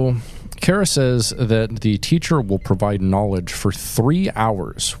 So Kara says that the teacher will provide knowledge for 3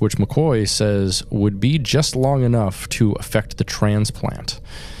 hours, which McCoy says would be just long enough to affect the transplant.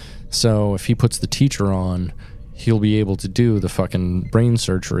 So if he puts the teacher on, he'll be able to do the fucking brain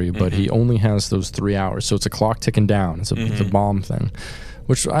surgery, but he only has those 3 hours. So it's a clock ticking down. It's a bomb thing.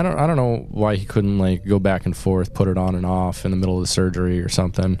 Which I don't know why he couldn't like go back and forth, put it on and off in the middle of the surgery or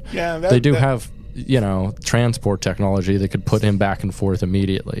something. Yeah, they do have, transport technology that could put him back and forth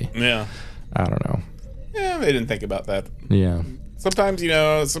immediately. Yeah. I don't know. Yeah, they didn't think about that. Yeah. Sometimes you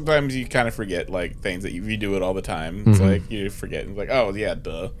kind of forget like things that you do it all the time. It's like you forget. It's like, oh yeah,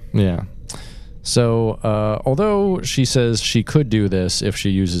 duh. Yeah. So although she says she could do this if she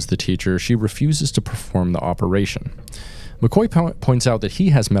uses the teacher, she refuses to perform the operation. McCoy points out that he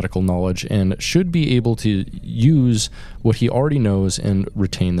has medical knowledge and should be able to use what he already knows and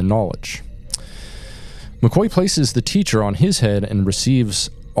retain the knowledge. McCoy places the teacher on his head and receives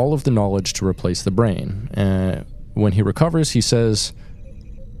all of the knowledge to replace the brain. When he recovers, he says,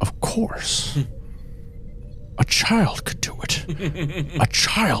 "Of course. A child could do it. A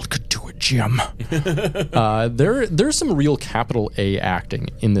child could do it, Jim." There's some real capital A acting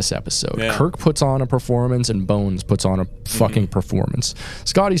in this episode. Yeah. Kirk puts on a performance and Bones puts on a fucking performance.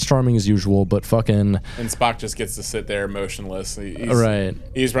 Scotty's charming as usual, but fucking... And Spock just gets to sit there motionless. Right.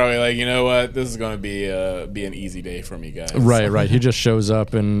 He's probably like, you know what? This is going to be an easy day for me, guys. Right. He just shows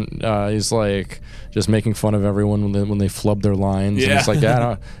up and he's like just making fun of everyone when they flub their lines. Yeah. And it's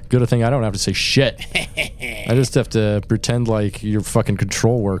like, good thing I don't have to say shit. I just have to pretend like your fucking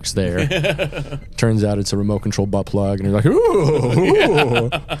control works there. Turns out it's a remote control butt plug, and you're like, ooh.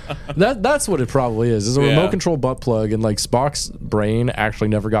 That's what it probably is a remote control butt plug, and like Spock's brain actually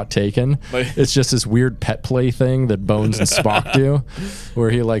never got taken. It's just this weird pet play thing that Bones and Spock do, where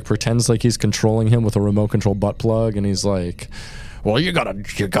he like pretends like he's controlling him with a remote control butt plug, and he's like, well, you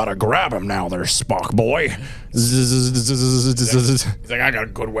gotta grab him now there, Spock boy. He's like, I got a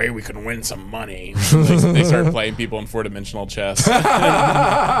good way we can win some money. They start playing people in 4-dimensional chess.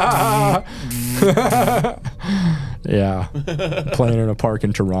 Yeah. Playing in a park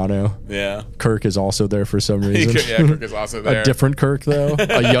in Toronto. Yeah. Kirk is also there for some reason. Kirk is also there. A different Kirk, though.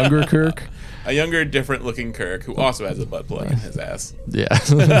 A younger Kirk. A younger, different-looking Kirk who also has a butt plug in his ass. Yeah.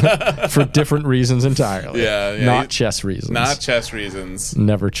 For different reasons entirely. Yeah. Not chess reasons. Not chess reasons.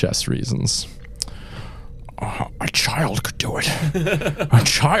 Never chess reasons. A child could do it. A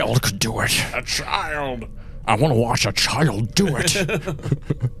child could do it. A child. I want to watch a child do it.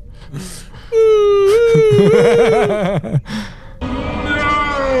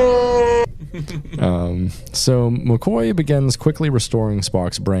 So McCoy begins quickly restoring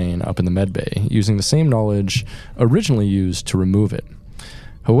Spock's brain up in the medbay, using the same knowledge originally used to remove it.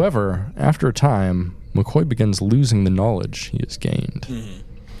 However, after a time, McCoy begins losing the knowledge he has gained.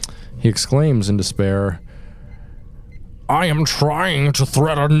 He exclaims in despair, I am trying to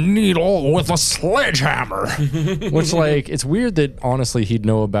thread a needle with a sledgehammer. Which, like, it's weird that, honestly, he'd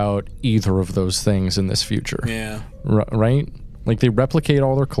know about either of those things in this future. Yeah. Right? Like, they replicate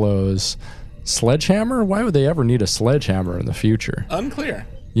all their clothes. Sledgehammer? Why would they ever need a sledgehammer in the future? Unclear.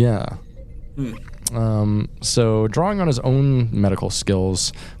 Yeah. So, drawing on his own medical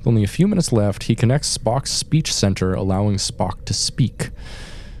skills, with only a few minutes left, he connects Spock's speech center, allowing Spock to speak.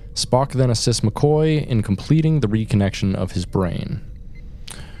 Spock then assists McCoy in completing the reconnection of his brain.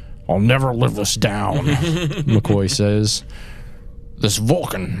 I'll never live this down, McCoy says. This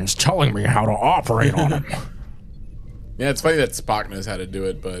Vulcan is telling me how to operate on him. Yeah, it's funny that Spock knows how to do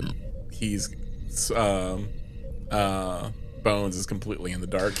it, but Bones is completely in the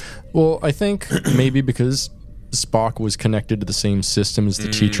dark. Well, I think maybe because Spock was connected to the same system as the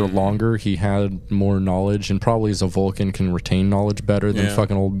teacher longer, he had more knowledge, and probably as a Vulcan can retain knowledge better than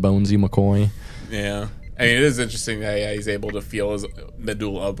fucking old Bonesy McCoy. Yeah. I mean, it is interesting that he's able to feel his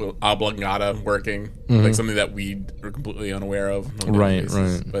medulla oblongata working, like something that we are completely unaware of. Right.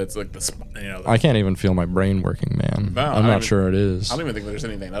 But it's like I can't even feel my brain working, man. No, I'm not sure it is. I don't even think there's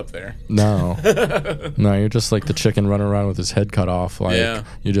anything up there. No. No, you're just like the chicken running around with his head cut off. Like,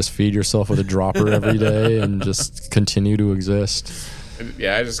 you just feed yourself with a dropper every day and just continue to exist.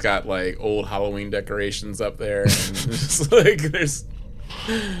 Yeah, I just got like old Halloween decorations up there. And just like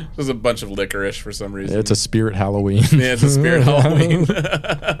there's a bunch of licorice for some reason. It's a spirit Halloween. Yeah, it's a spirit Halloween.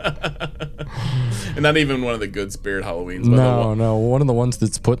 And not even one of the good spirit Halloweens. No, one of the ones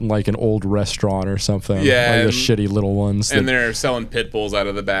that's put in like an old restaurant or something. Yeah. Like the shitty little ones. And they're selling pit bulls out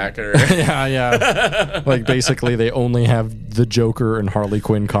of the back. Or yeah. Like basically they only have the Joker and Harley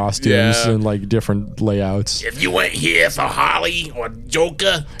Quinn costumes and like different layouts. If you ain't here for Harley or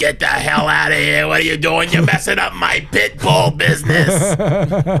Joker, get the hell out of here. What are you doing? You're messing up my pit bull business. Well,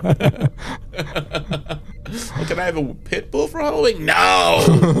 can I have a pit bull for Halloween?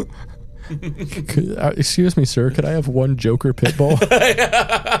 No. Excuse me, sir. Could I have one Joker pit bull?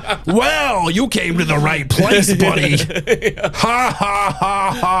 Well, you came to the right place, buddy. Ha ha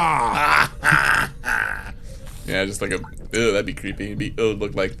ha ha. Yeah, just like that'd be creepy. It would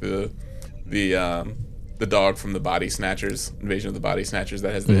look like the dog from the Body Snatchers, Invasion of the Body Snatchers,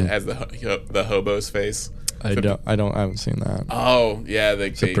 that has the hobo's face. I haven't seen that. Oh yeah,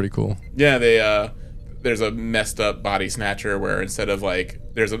 they pretty cool. Yeah, there's a messed up Body Snatcher where instead of like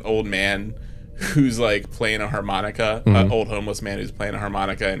there's an old man who's like playing a harmonica, an old homeless man who's playing a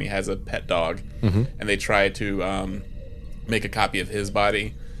harmonica, and he has a pet dog, and they try to make a copy of his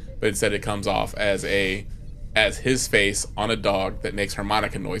body, but instead it comes off as his face on a dog that makes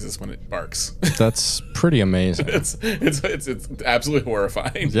harmonica noises when it barks. That's pretty amazing. It's absolutely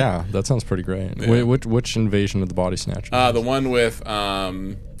horrifying. Yeah, that sounds pretty great. Yeah. Which Invasion of the Body Snatchers? The one with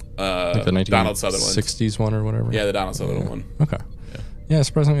like the Donald Sutherland 60s one or whatever. Yeah, the Donald Sutherland one. Okay. Yeah,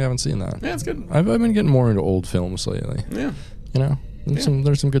 surprisingly I haven't seen that. Yeah, it's good. I've been getting more into old films lately. Yeah. You know,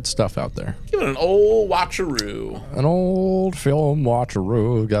 there's some good stuff out there. Give it an old watcheroo. An old film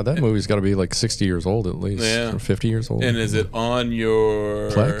watcheroo. God, that movie's got to be like 60 years old at least. Yeah. Or 50 years old. And is it on your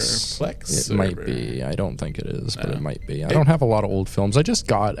Plex? It might be. I don't think it is, but it might be. I don't have a lot of old films. I just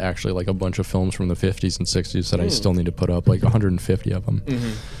got actually like a bunch of films from the 50s and 60s that I still need to put up, like 150 of them.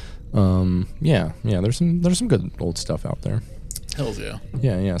 Yeah, there's some good old stuff out there. Hells yeah.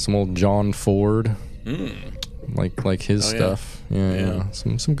 Yeah, some old John Ford. like his stuff. Yeah.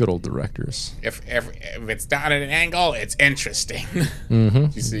 Some good old directors. If it's down at an angle, it's interesting. Mm-hmm.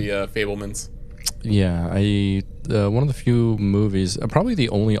 You see Fabelmans? Yeah, one of the few movies, probably the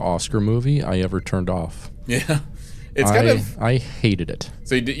only Oscar movie I ever turned off. Yeah, it's kind of. I hated it.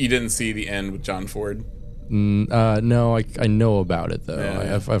 So you didn't see the end with John Ford? No, I know about it though.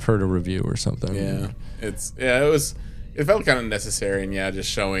 Yeah. I've heard a review or something. Yeah, it felt kind of necessary, and just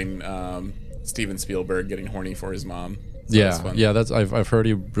showing Steven Spielberg getting horny for his mom. So that's I've heard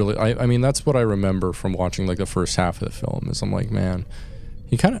he really. I mean, that's what I remember from watching like the first half of the film. Is I'm like, man,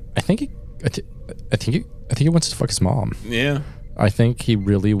 he kind of. I think he wants to fuck his mom. Yeah. I think he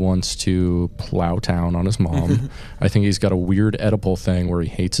really wants to plow town on his mom. I think he's got a weird Oedipal thing where he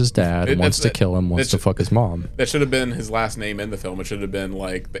hates his dad, wants to kill him, wants to fuck his mom. That should have been his last name in the film. It should have been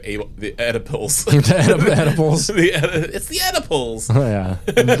like the Oedipals. Oedipals. It's the Oedipals. Oh, yeah.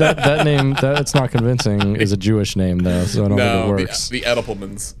 That name, that's not convincing, is a Jewish name, though, so I don't think it works. The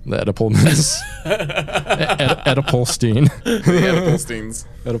Oedipalmans. The Oedipalmans. Oedipalstein. The Oedipalsteins.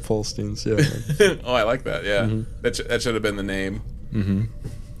 Oedipalsteins, yeah. Oh, I like that, yeah. Mm-hmm. That should have been the name. Mm-hmm.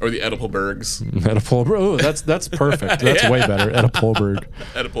 Or the Oedipalbergs. Oedipalberg. Oh, that's perfect. That's way better. Oedipalberg.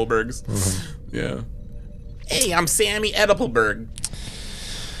 Oedipalbergs. Yeah. Hey, I'm Sammy Oedipalberg.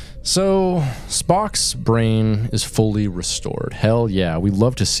 So, Spock's brain is fully restored. Hell yeah, we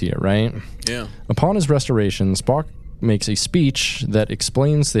love to see it, right? Yeah. Upon his restoration, Spock makes a speech that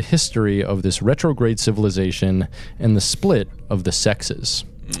explains the history of this retrograde civilization and the split of the sexes.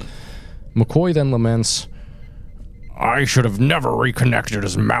 McCoy then laments, "I should have never reconnected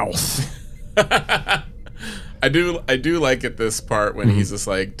his mouth." I do like at this part when he's just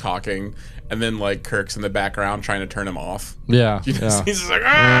like talking, and then like Kirk's in the background trying to turn him off. Yeah, he's just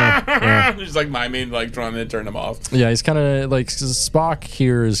like he's like miming, like trying to turn him off. Yeah, he's kind of like Spock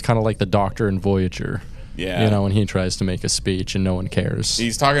here is kind of like the Doctor in Voyager. Yeah, you know, when he tries to make a speech and no one cares.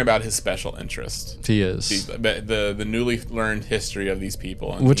 He's talking about his special interest. He is the newly learned history of these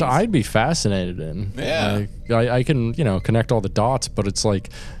people, and which I'd be fascinated in. Yeah, like, I can connect all the dots, but it's like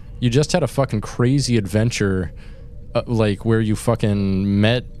you just had a fucking crazy adventure, like where you fucking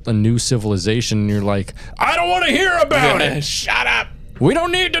met a new civilization, and you're like, I don't want to hear about it. Shut up. We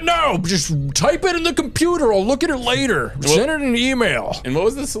don't need to know. Just type it in the computer. I'll look at it later. Send it in an email. And what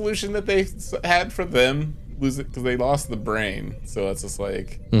was the solution that they had for them? Lose it because they lost the brain. So it's just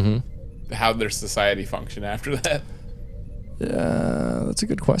like, how'd their society function after that? Yeah, that's a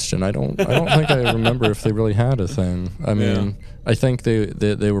good question. I don't think I remember if they really had a thing. I mean, I think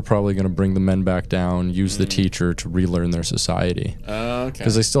they were probably going to bring the men back down, use the teacher to relearn their society. Okay.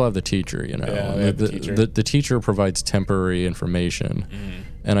 Because they still have the teacher, you know. Yeah, they have the teacher. The teacher provides temporary information,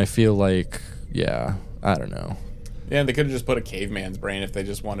 and I feel like, I don't know. Yeah, they could have just put a caveman's brain if they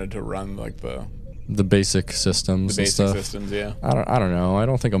just wanted to run like the basic systems. The basic and stuff. systems, yeah. I don't know. I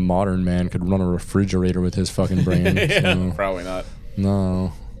don't think a modern man could run a refrigerator with his fucking brain. Yeah, probably not.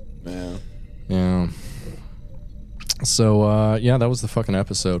 No. Yeah. So, that was the fucking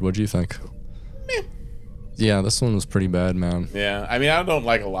episode. What'd you think? Meh. Yeah, this one was pretty bad, man. Yeah, I mean, I don't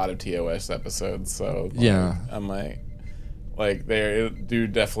like a lot of TOS episodes, so I'm like they do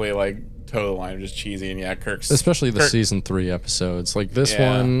definitely like toe the line of just cheesy, and Kirk's especially the season 3 episodes. Like this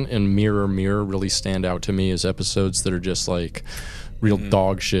one and Mirror Mirror really stand out to me as episodes that are just like real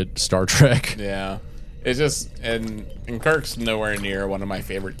dog shit Star Trek. Yeah. It's just and Kirk's nowhere near one of my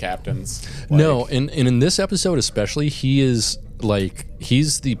favorite captains. No, and in this episode especially, he is like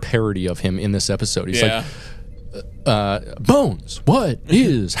he's the parody of him in this episode. He's like Bones, what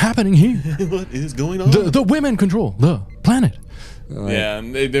is happening here? What is going on? The women control the planet.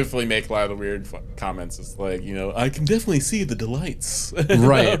 And they definitely make a lot of weird comments. It's like, I can definitely see the delights.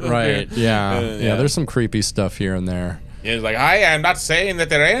 Right. Yeah. There's some creepy stuff here and there. Yeah, it's like, I am not saying that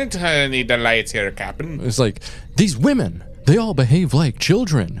there ain't any delights here, Captain. It's like, these women, they all behave like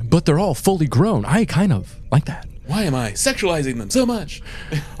children, but they're all fully grown. I kind of like that. Why am I sexualizing them so much?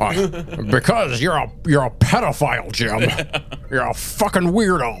 Because you're a pedophile, Jim. You're a fucking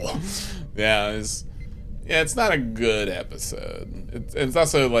weirdo. Yeah, it's not a good episode. It's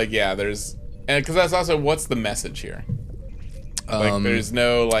also like, there's... Because that's also, what's the message here? Like, there's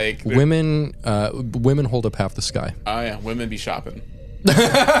no, like... Women hold up half the sky. Oh, yeah. Women be shopping.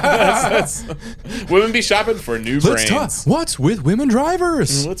 Women be shopping for new brains. Let's talk. What's with women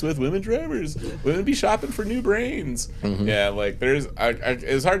drivers? What's with women drivers? Women be shopping for new brains. Yeah, like, there's...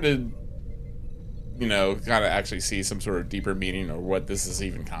 it's hard to... kind of actually see some sort of deeper meaning or what this is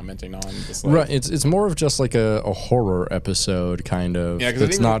even commenting on. Just like, right, it's more of just like a horror episode, kind of. Yeah, because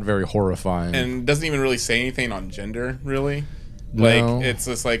it's not very horrifying. And doesn't even really say anything on gender, really. Like No. it's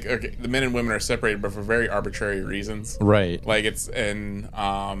just like, okay, the men and women are separated, but for very arbitrary reasons. Right. Like it's and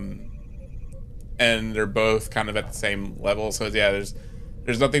they're both kind of at the same level. So yeah,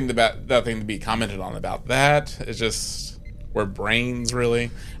 there's nothing to be commented on about that. It's just we're brains,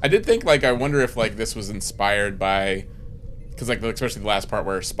 really. I did think, like, I wonder if, like, this was inspired by, because, like, especially the last part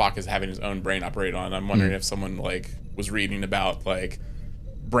where Spock is having his own brain operated on. I'm wondering if someone, like, was reading about, like,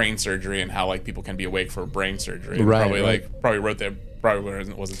 brain surgery and how, like, people can be awake for brain surgery. And Right, probably right. like probably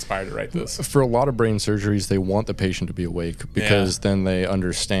was inspired to write this. For a lot of brain surgeries, they want the patient to be awake because then they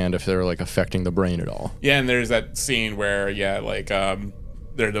understand if they're, like, affecting the brain at all. Yeah, and there's that scene where, like,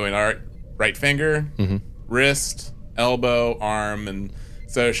 they're doing right finger, wrist, elbow, arm, and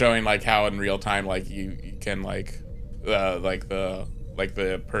so showing, like, how in real time, like, you can, like the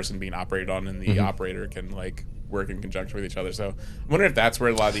person being operated on and the operator can, like, work in conjunction with each other. So I wonder if that's where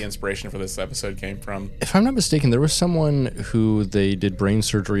a lot of the inspiration for this episode came from. If I'm not mistaken, there was someone who they did brain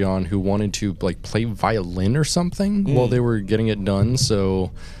surgery on who wanted to, like, play violin or something while they were getting it done,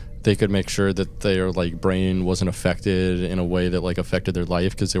 so they could make sure that their, like, brain wasn't affected in a way that, like, affected their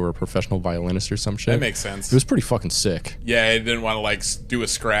life because they were a professional violinist or some shit. That makes sense. It was pretty fucking sick. Yeah, I didn't want to, like, do a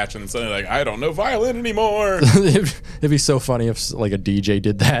scratch and suddenly, like, I don't know violin anymore. It'd be so funny if, like, a DJ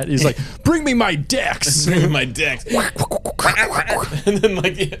did that. He's like, bring me my decks. Bring my decks. And then,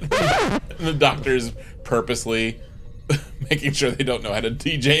 like, and the doctor's purposely making sure they don't know how to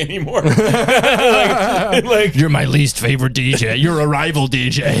DJ anymore. like, You're my least favorite DJ. You're a rival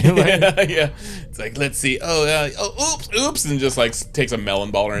DJ. yeah. It's like, let's see. Oops, and just, like, takes a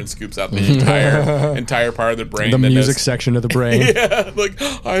melon baller and scoops out the entire part of the brain. The that music knows- section of the brain. Yeah, like,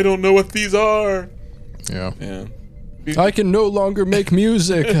 I don't know what these are. Yeah. Yeah. I can no longer make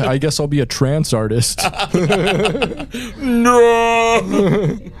music. I guess I'll be a trance artist. No.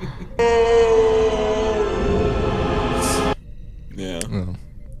 Yeah. Oh.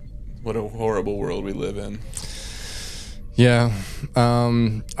 What a horrible world we live in. Yeah.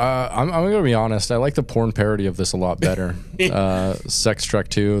 I'm going to be honest. I like the porn parody of this a lot better. Sex Trek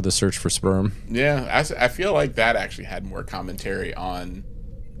 2, The Search for Sperm. Yeah, I feel like that actually had more commentary on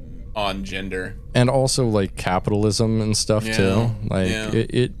gender. And also, like, capitalism and stuff, too. Like,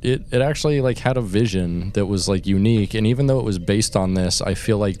 it actually, like, had a vision that was, like, unique. And even though it was based on this, I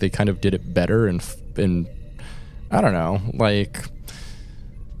feel like they kind of did it better and I don't know, like,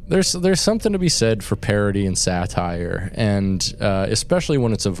 there's something to be said for parody and satire, and especially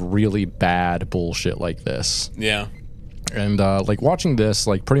when it's of really bad bullshit like this. Yeah. And like, watching this,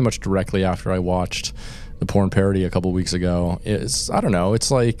 like, pretty much directly after I watched the porn parody a couple weeks ago, I don't know, it's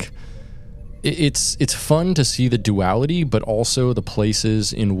like it's fun to see the duality, but also the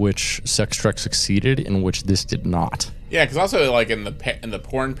places in which Sex Trek succeeded, in which this did not. Yeah, because also, like, in the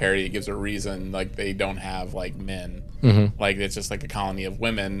porn parody, it gives a reason, like, they don't have, like, men. Like, it's just, like, a colony of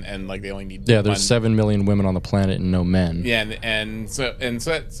women, and, like, they only need There's 7 million women on the planet and no men. Yeah, and this,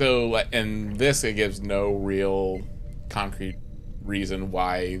 it gives no real concrete reason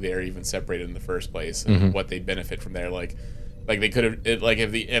why they're even separated in the first place and what they benefit from there. Like they could have,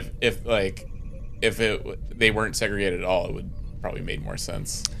 if they weren't segregated at all, it would probably made more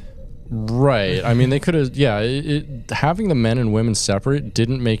sense. Right. I mean, they could have, having the men and women separate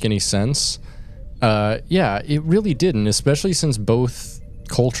didn't make any sense. It really didn't, especially since both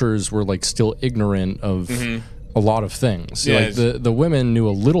cultures were, like, still ignorant of a lot of things. Yeah, like, the women knew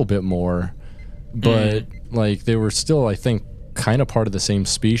a little bit more, but, like, they were still, I think, kind of part of the same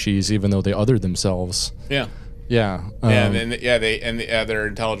species, even though they othered themselves. Yeah. Yeah. Their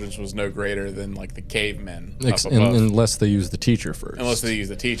intelligence was no greater than, like, the cavemen up above. Unless they use the teacher first. Unless they use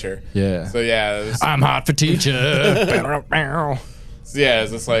the teacher. Yeah. So yeah, I'm hot for teacher. So yeah,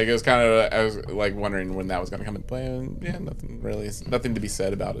 it's just like, it was kind of, I was, like, wondering when that was going to come into play, and yeah, nothing to be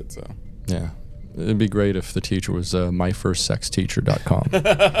said about it. So yeah, it'd be great if the teacher was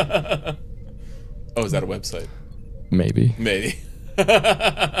myfirstsexteacher.com. Oh, is that a website? Maybe.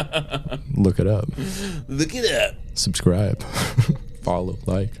 Look it up. Look it up. Subscribe. Follow.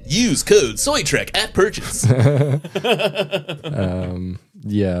 Like. Use code SoyTrek at purchase.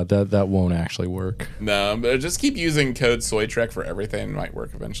 Yeah, that won't actually work. No, but just keep using code SoyTrek for everything. It might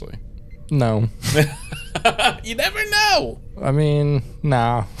work eventually. No. You never know. I mean,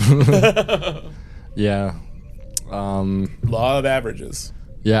 nah. Yeah. Law of averages.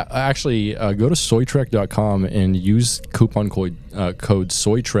 Yeah, actually, go to soytrek.com and use coupon code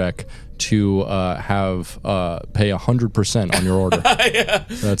SoyTrek to pay 100% on your order. Yeah.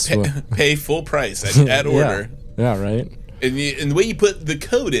 That's Pay full price at order. Yeah, right. And the way you put the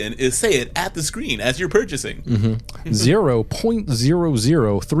code in is say it at the screen as you're purchasing.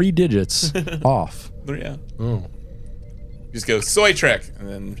 0.003 digits off. Yeah. Oh. just go soy trick and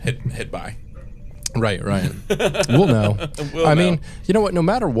then hit buy. Right. We'll know. I mean, know. you know what? No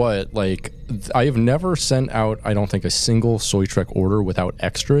matter what, like, I have never sent out, I don't think, a single soy trek order without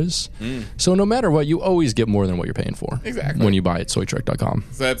extras. So no matter what, you always get more than what you're paying for. Exactly. When you buy at soytrek.com.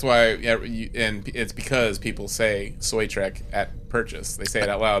 So that's why, and it's because people say soy trek at purchase. They say it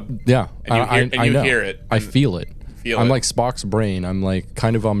out loud. Yeah. And you know. hear it. I feel it. I'm it. like Spock's brain. I'm like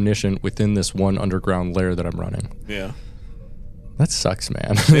kind of omniscient within this one underground lair that I'm running. Yeah. That sucks,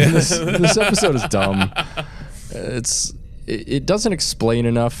 man. this episode is dumb. It doesn't explain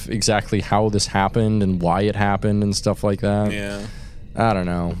enough exactly how this happened and why it happened and stuff like that. Yeah. I don't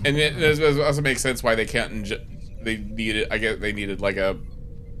know. And it also makes sense why they can't. They needed. I guess they needed like a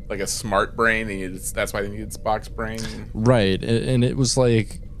smart brain. That's why they needed Spock's brain. Right, and it was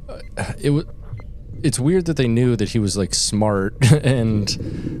like It's weird that they knew that he was like smart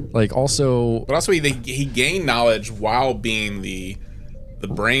and like also. But also he gained knowledge while being the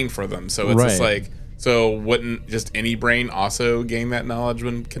brain for them. So it's just like, so wouldn't just any brain also gain that knowledge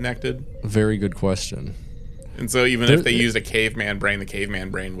when connected? Very good question. And so even if they used a caveman brain, the caveman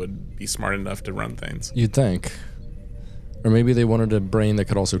brain would be smart enough to run things. You'd think. Or maybe they wanted a brain that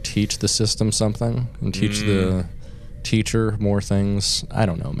could also teach the system something and teach the teacher more things. I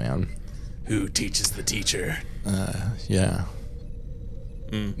don't know, man. Who teaches the teacher? Yeah.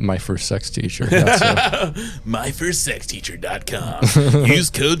 My first sex teacher. MyFirstSexTeacher.com. Use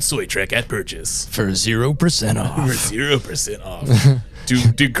code SoyTrek at purchase For 0% off. for 0% off.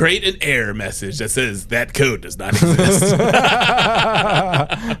 To create an error message that says that code does not exist.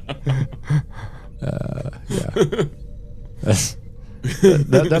 Yeah.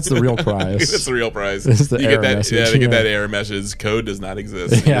 That's the real prize. That's the real prize. It's the you error get that, message. yeah, they get Yeah. that error message. Code does not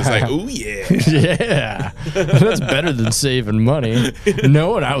exist. Yeah. It's like, ooh yeah. Yeah. That's better than saving money.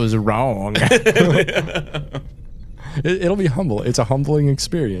 Knowing I was wrong. It'll be humble. It's a humbling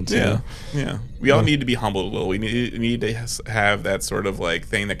experience. Yeah, yeah. We all need to be humble a little. We need to have that sort of like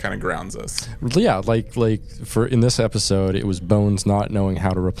thing that kind of grounds us. Yeah, like for in this episode, it was Bones not knowing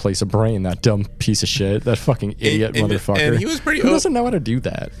how to replace a brain. That dumb piece of shit. That fucking idiot motherfucker. And he was pretty. Who doesn't know how to do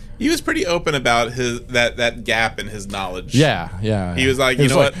that? He was pretty open about his that gap in his knowledge. Yeah. He was like, you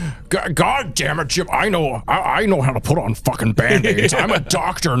know what? God damn it, Jim! I know how to put on fucking band-aids. I'm a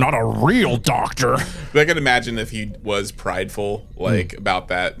doctor, not a real doctor. But I can imagine if he was prideful, like about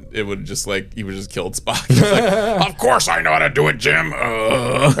that, it would just like he would just killed Spock. Like, of course I know how to do it, Jim.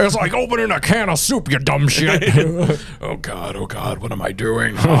 It's like opening a can of soup, you dumb shit. Oh God, what am I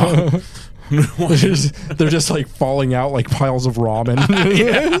doing? They're just like falling out like piles of ramen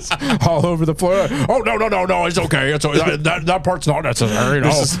all over the floor. Oh no! It's okay. That part's not necessary. No.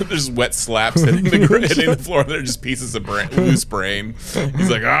 There's just wet slaps hitting the floor. They're just pieces of loose brain. He's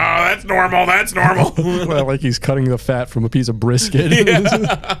like, oh, that's normal. That's normal. Well, like he's cutting the fat from a piece of brisket.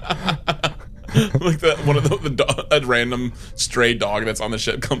 Like one of a random stray dog that's on the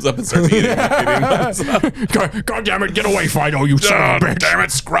ship comes up and starts eating. God damn it! Get away, Fido! You son of a bitch! Damn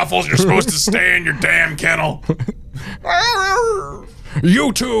it, Scruffles! You're supposed to stay in your damn kennel.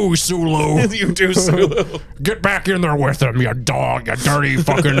 You too, Sulu. You too, Sulu. Get back in there with him, you dog! You dirty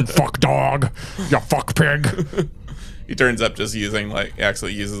fucking fuck dog! You fuck pig! He turns up just using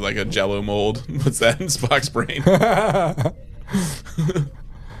actually uses like a Jello mold. Puts that in Spock's brain.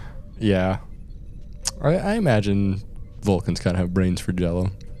 Yeah. I imagine Vulcans kind of have brains for Jello.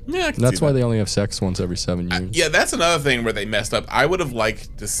 Yeah, I can That's see why that. they only have sex once every 7 years. Yeah, that's another thing where they messed up. I would have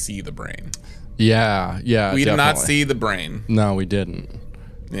liked to see the brain. Yeah. We did not definitely. see the brain. No, we didn't.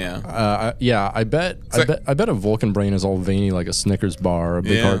 Yeah. I bet a Vulcan brain is all veiny like a Snickers bar or a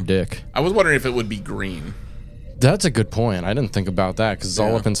big hard dick. I was wondering if it would be green. That's a good point. I didn't think about that because it's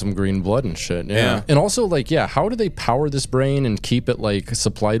all up in some green blood and shit. Yeah. And also, how do they power this brain and keep it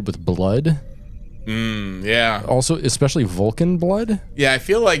supplied with blood? Yeah. Also, especially Vulcan blood. Yeah, I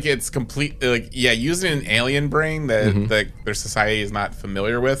feel like it's complete. Using an alien brain that their society is not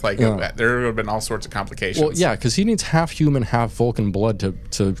familiar with. There would have been all sorts of complications. Well, yeah, because he needs half human, half Vulcan blood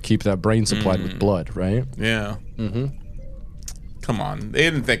to keep that brain supplied with blood, right? Yeah. Mm-hmm. Come on, they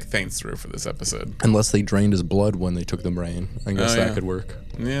didn't think things through for this episode. Unless they drained his blood when they took the brain. I guess that could work.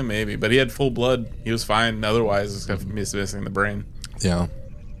 Yeah, maybe. But he had full blood. He was fine. Otherwise, it's missing the brain. Yeah.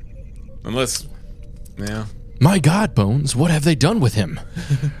 Unless, yeah. My God, Bones, what have they done with him?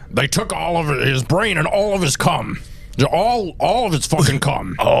 They took all of his brain and all of his cum. All of his fucking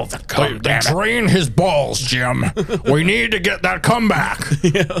cum. All the cum. They drained his balls, Jim. We need to get that cum back.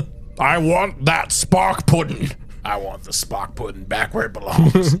 Yeah. I want that Spock pudding. I want the Spock pudding back where it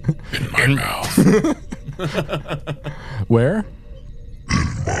belongs. In my mouth. Where?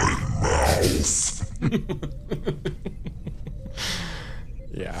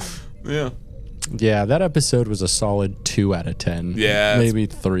 Yeah. Yeah, that episode was a solid 2 out of 10. Yeah, maybe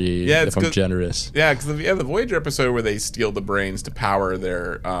 3 if I'm generous. Yeah, because the Voyager episode where they steal the brains to power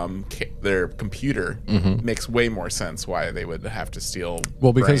their computer makes way more sense why they would have to steal.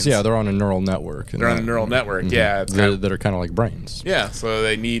 Well, because brains. they're on a neural network. They're on a neural network. Yeah, it's that are kind of like brains. Yeah, so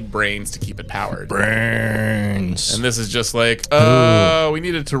they need brains to keep it powered. Brains. And this is just like, we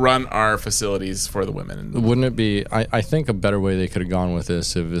needed to run our facilities for the women. Wouldn't it be? I think a better way they could have gone with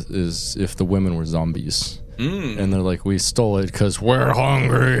this is if the women were zombies. And they're like, we stole it because we're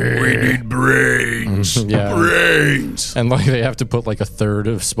hungry. We need brains. Yeah. Brains. And like they have to put like a third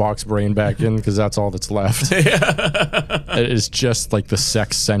of Spock's brain back in because that's all that's left. It is just like the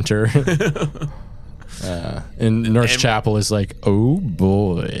sex center. And Nurse Chapel is like, oh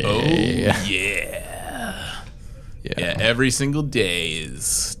boy. Oh, yeah. Yeah, every single day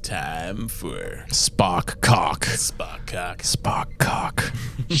is time for Spock cock. Spock cock. Spock cock.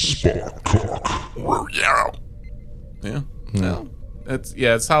 Spock cock. Oh, yeah. Yeah. Well, it's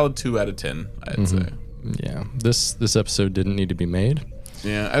a solid 2 out of 10, I'd say. Yeah. This episode didn't need to be made.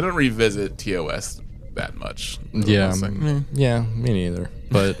 Yeah, I don't revisit TOS that much. Yeah. It's like, Yeah, me neither.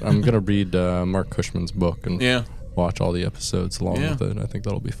 But I'm gonna read Mark Cushman's book and watch all the episodes along with it. I think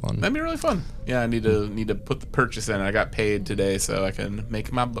that'll be fun. That'd be really fun. Yeah, I need to put the purchase in. I got paid today, so I can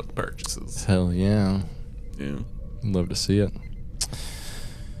make my book purchases. Hell yeah. Yeah. Love to see it.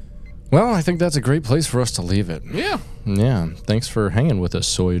 Well, I think that's a great place for us to leave it. Yeah. Yeah. Thanks for hanging with us,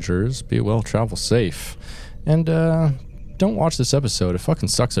 Soyagers. Be well, travel safe. And don't watch this episode. It fucking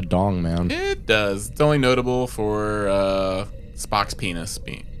sucks a dong, man. It does. It's only notable for Spock's penis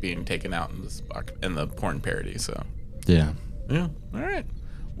being taken out in the porn parody. So yeah. All right.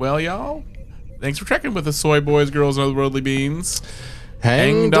 Well, y'all, thanks for trekking with us, soy boys, girls, and otherworldly beings.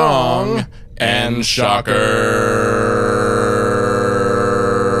 Hang dong and shocker.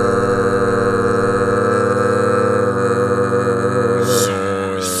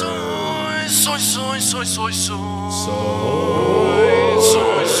 Soy.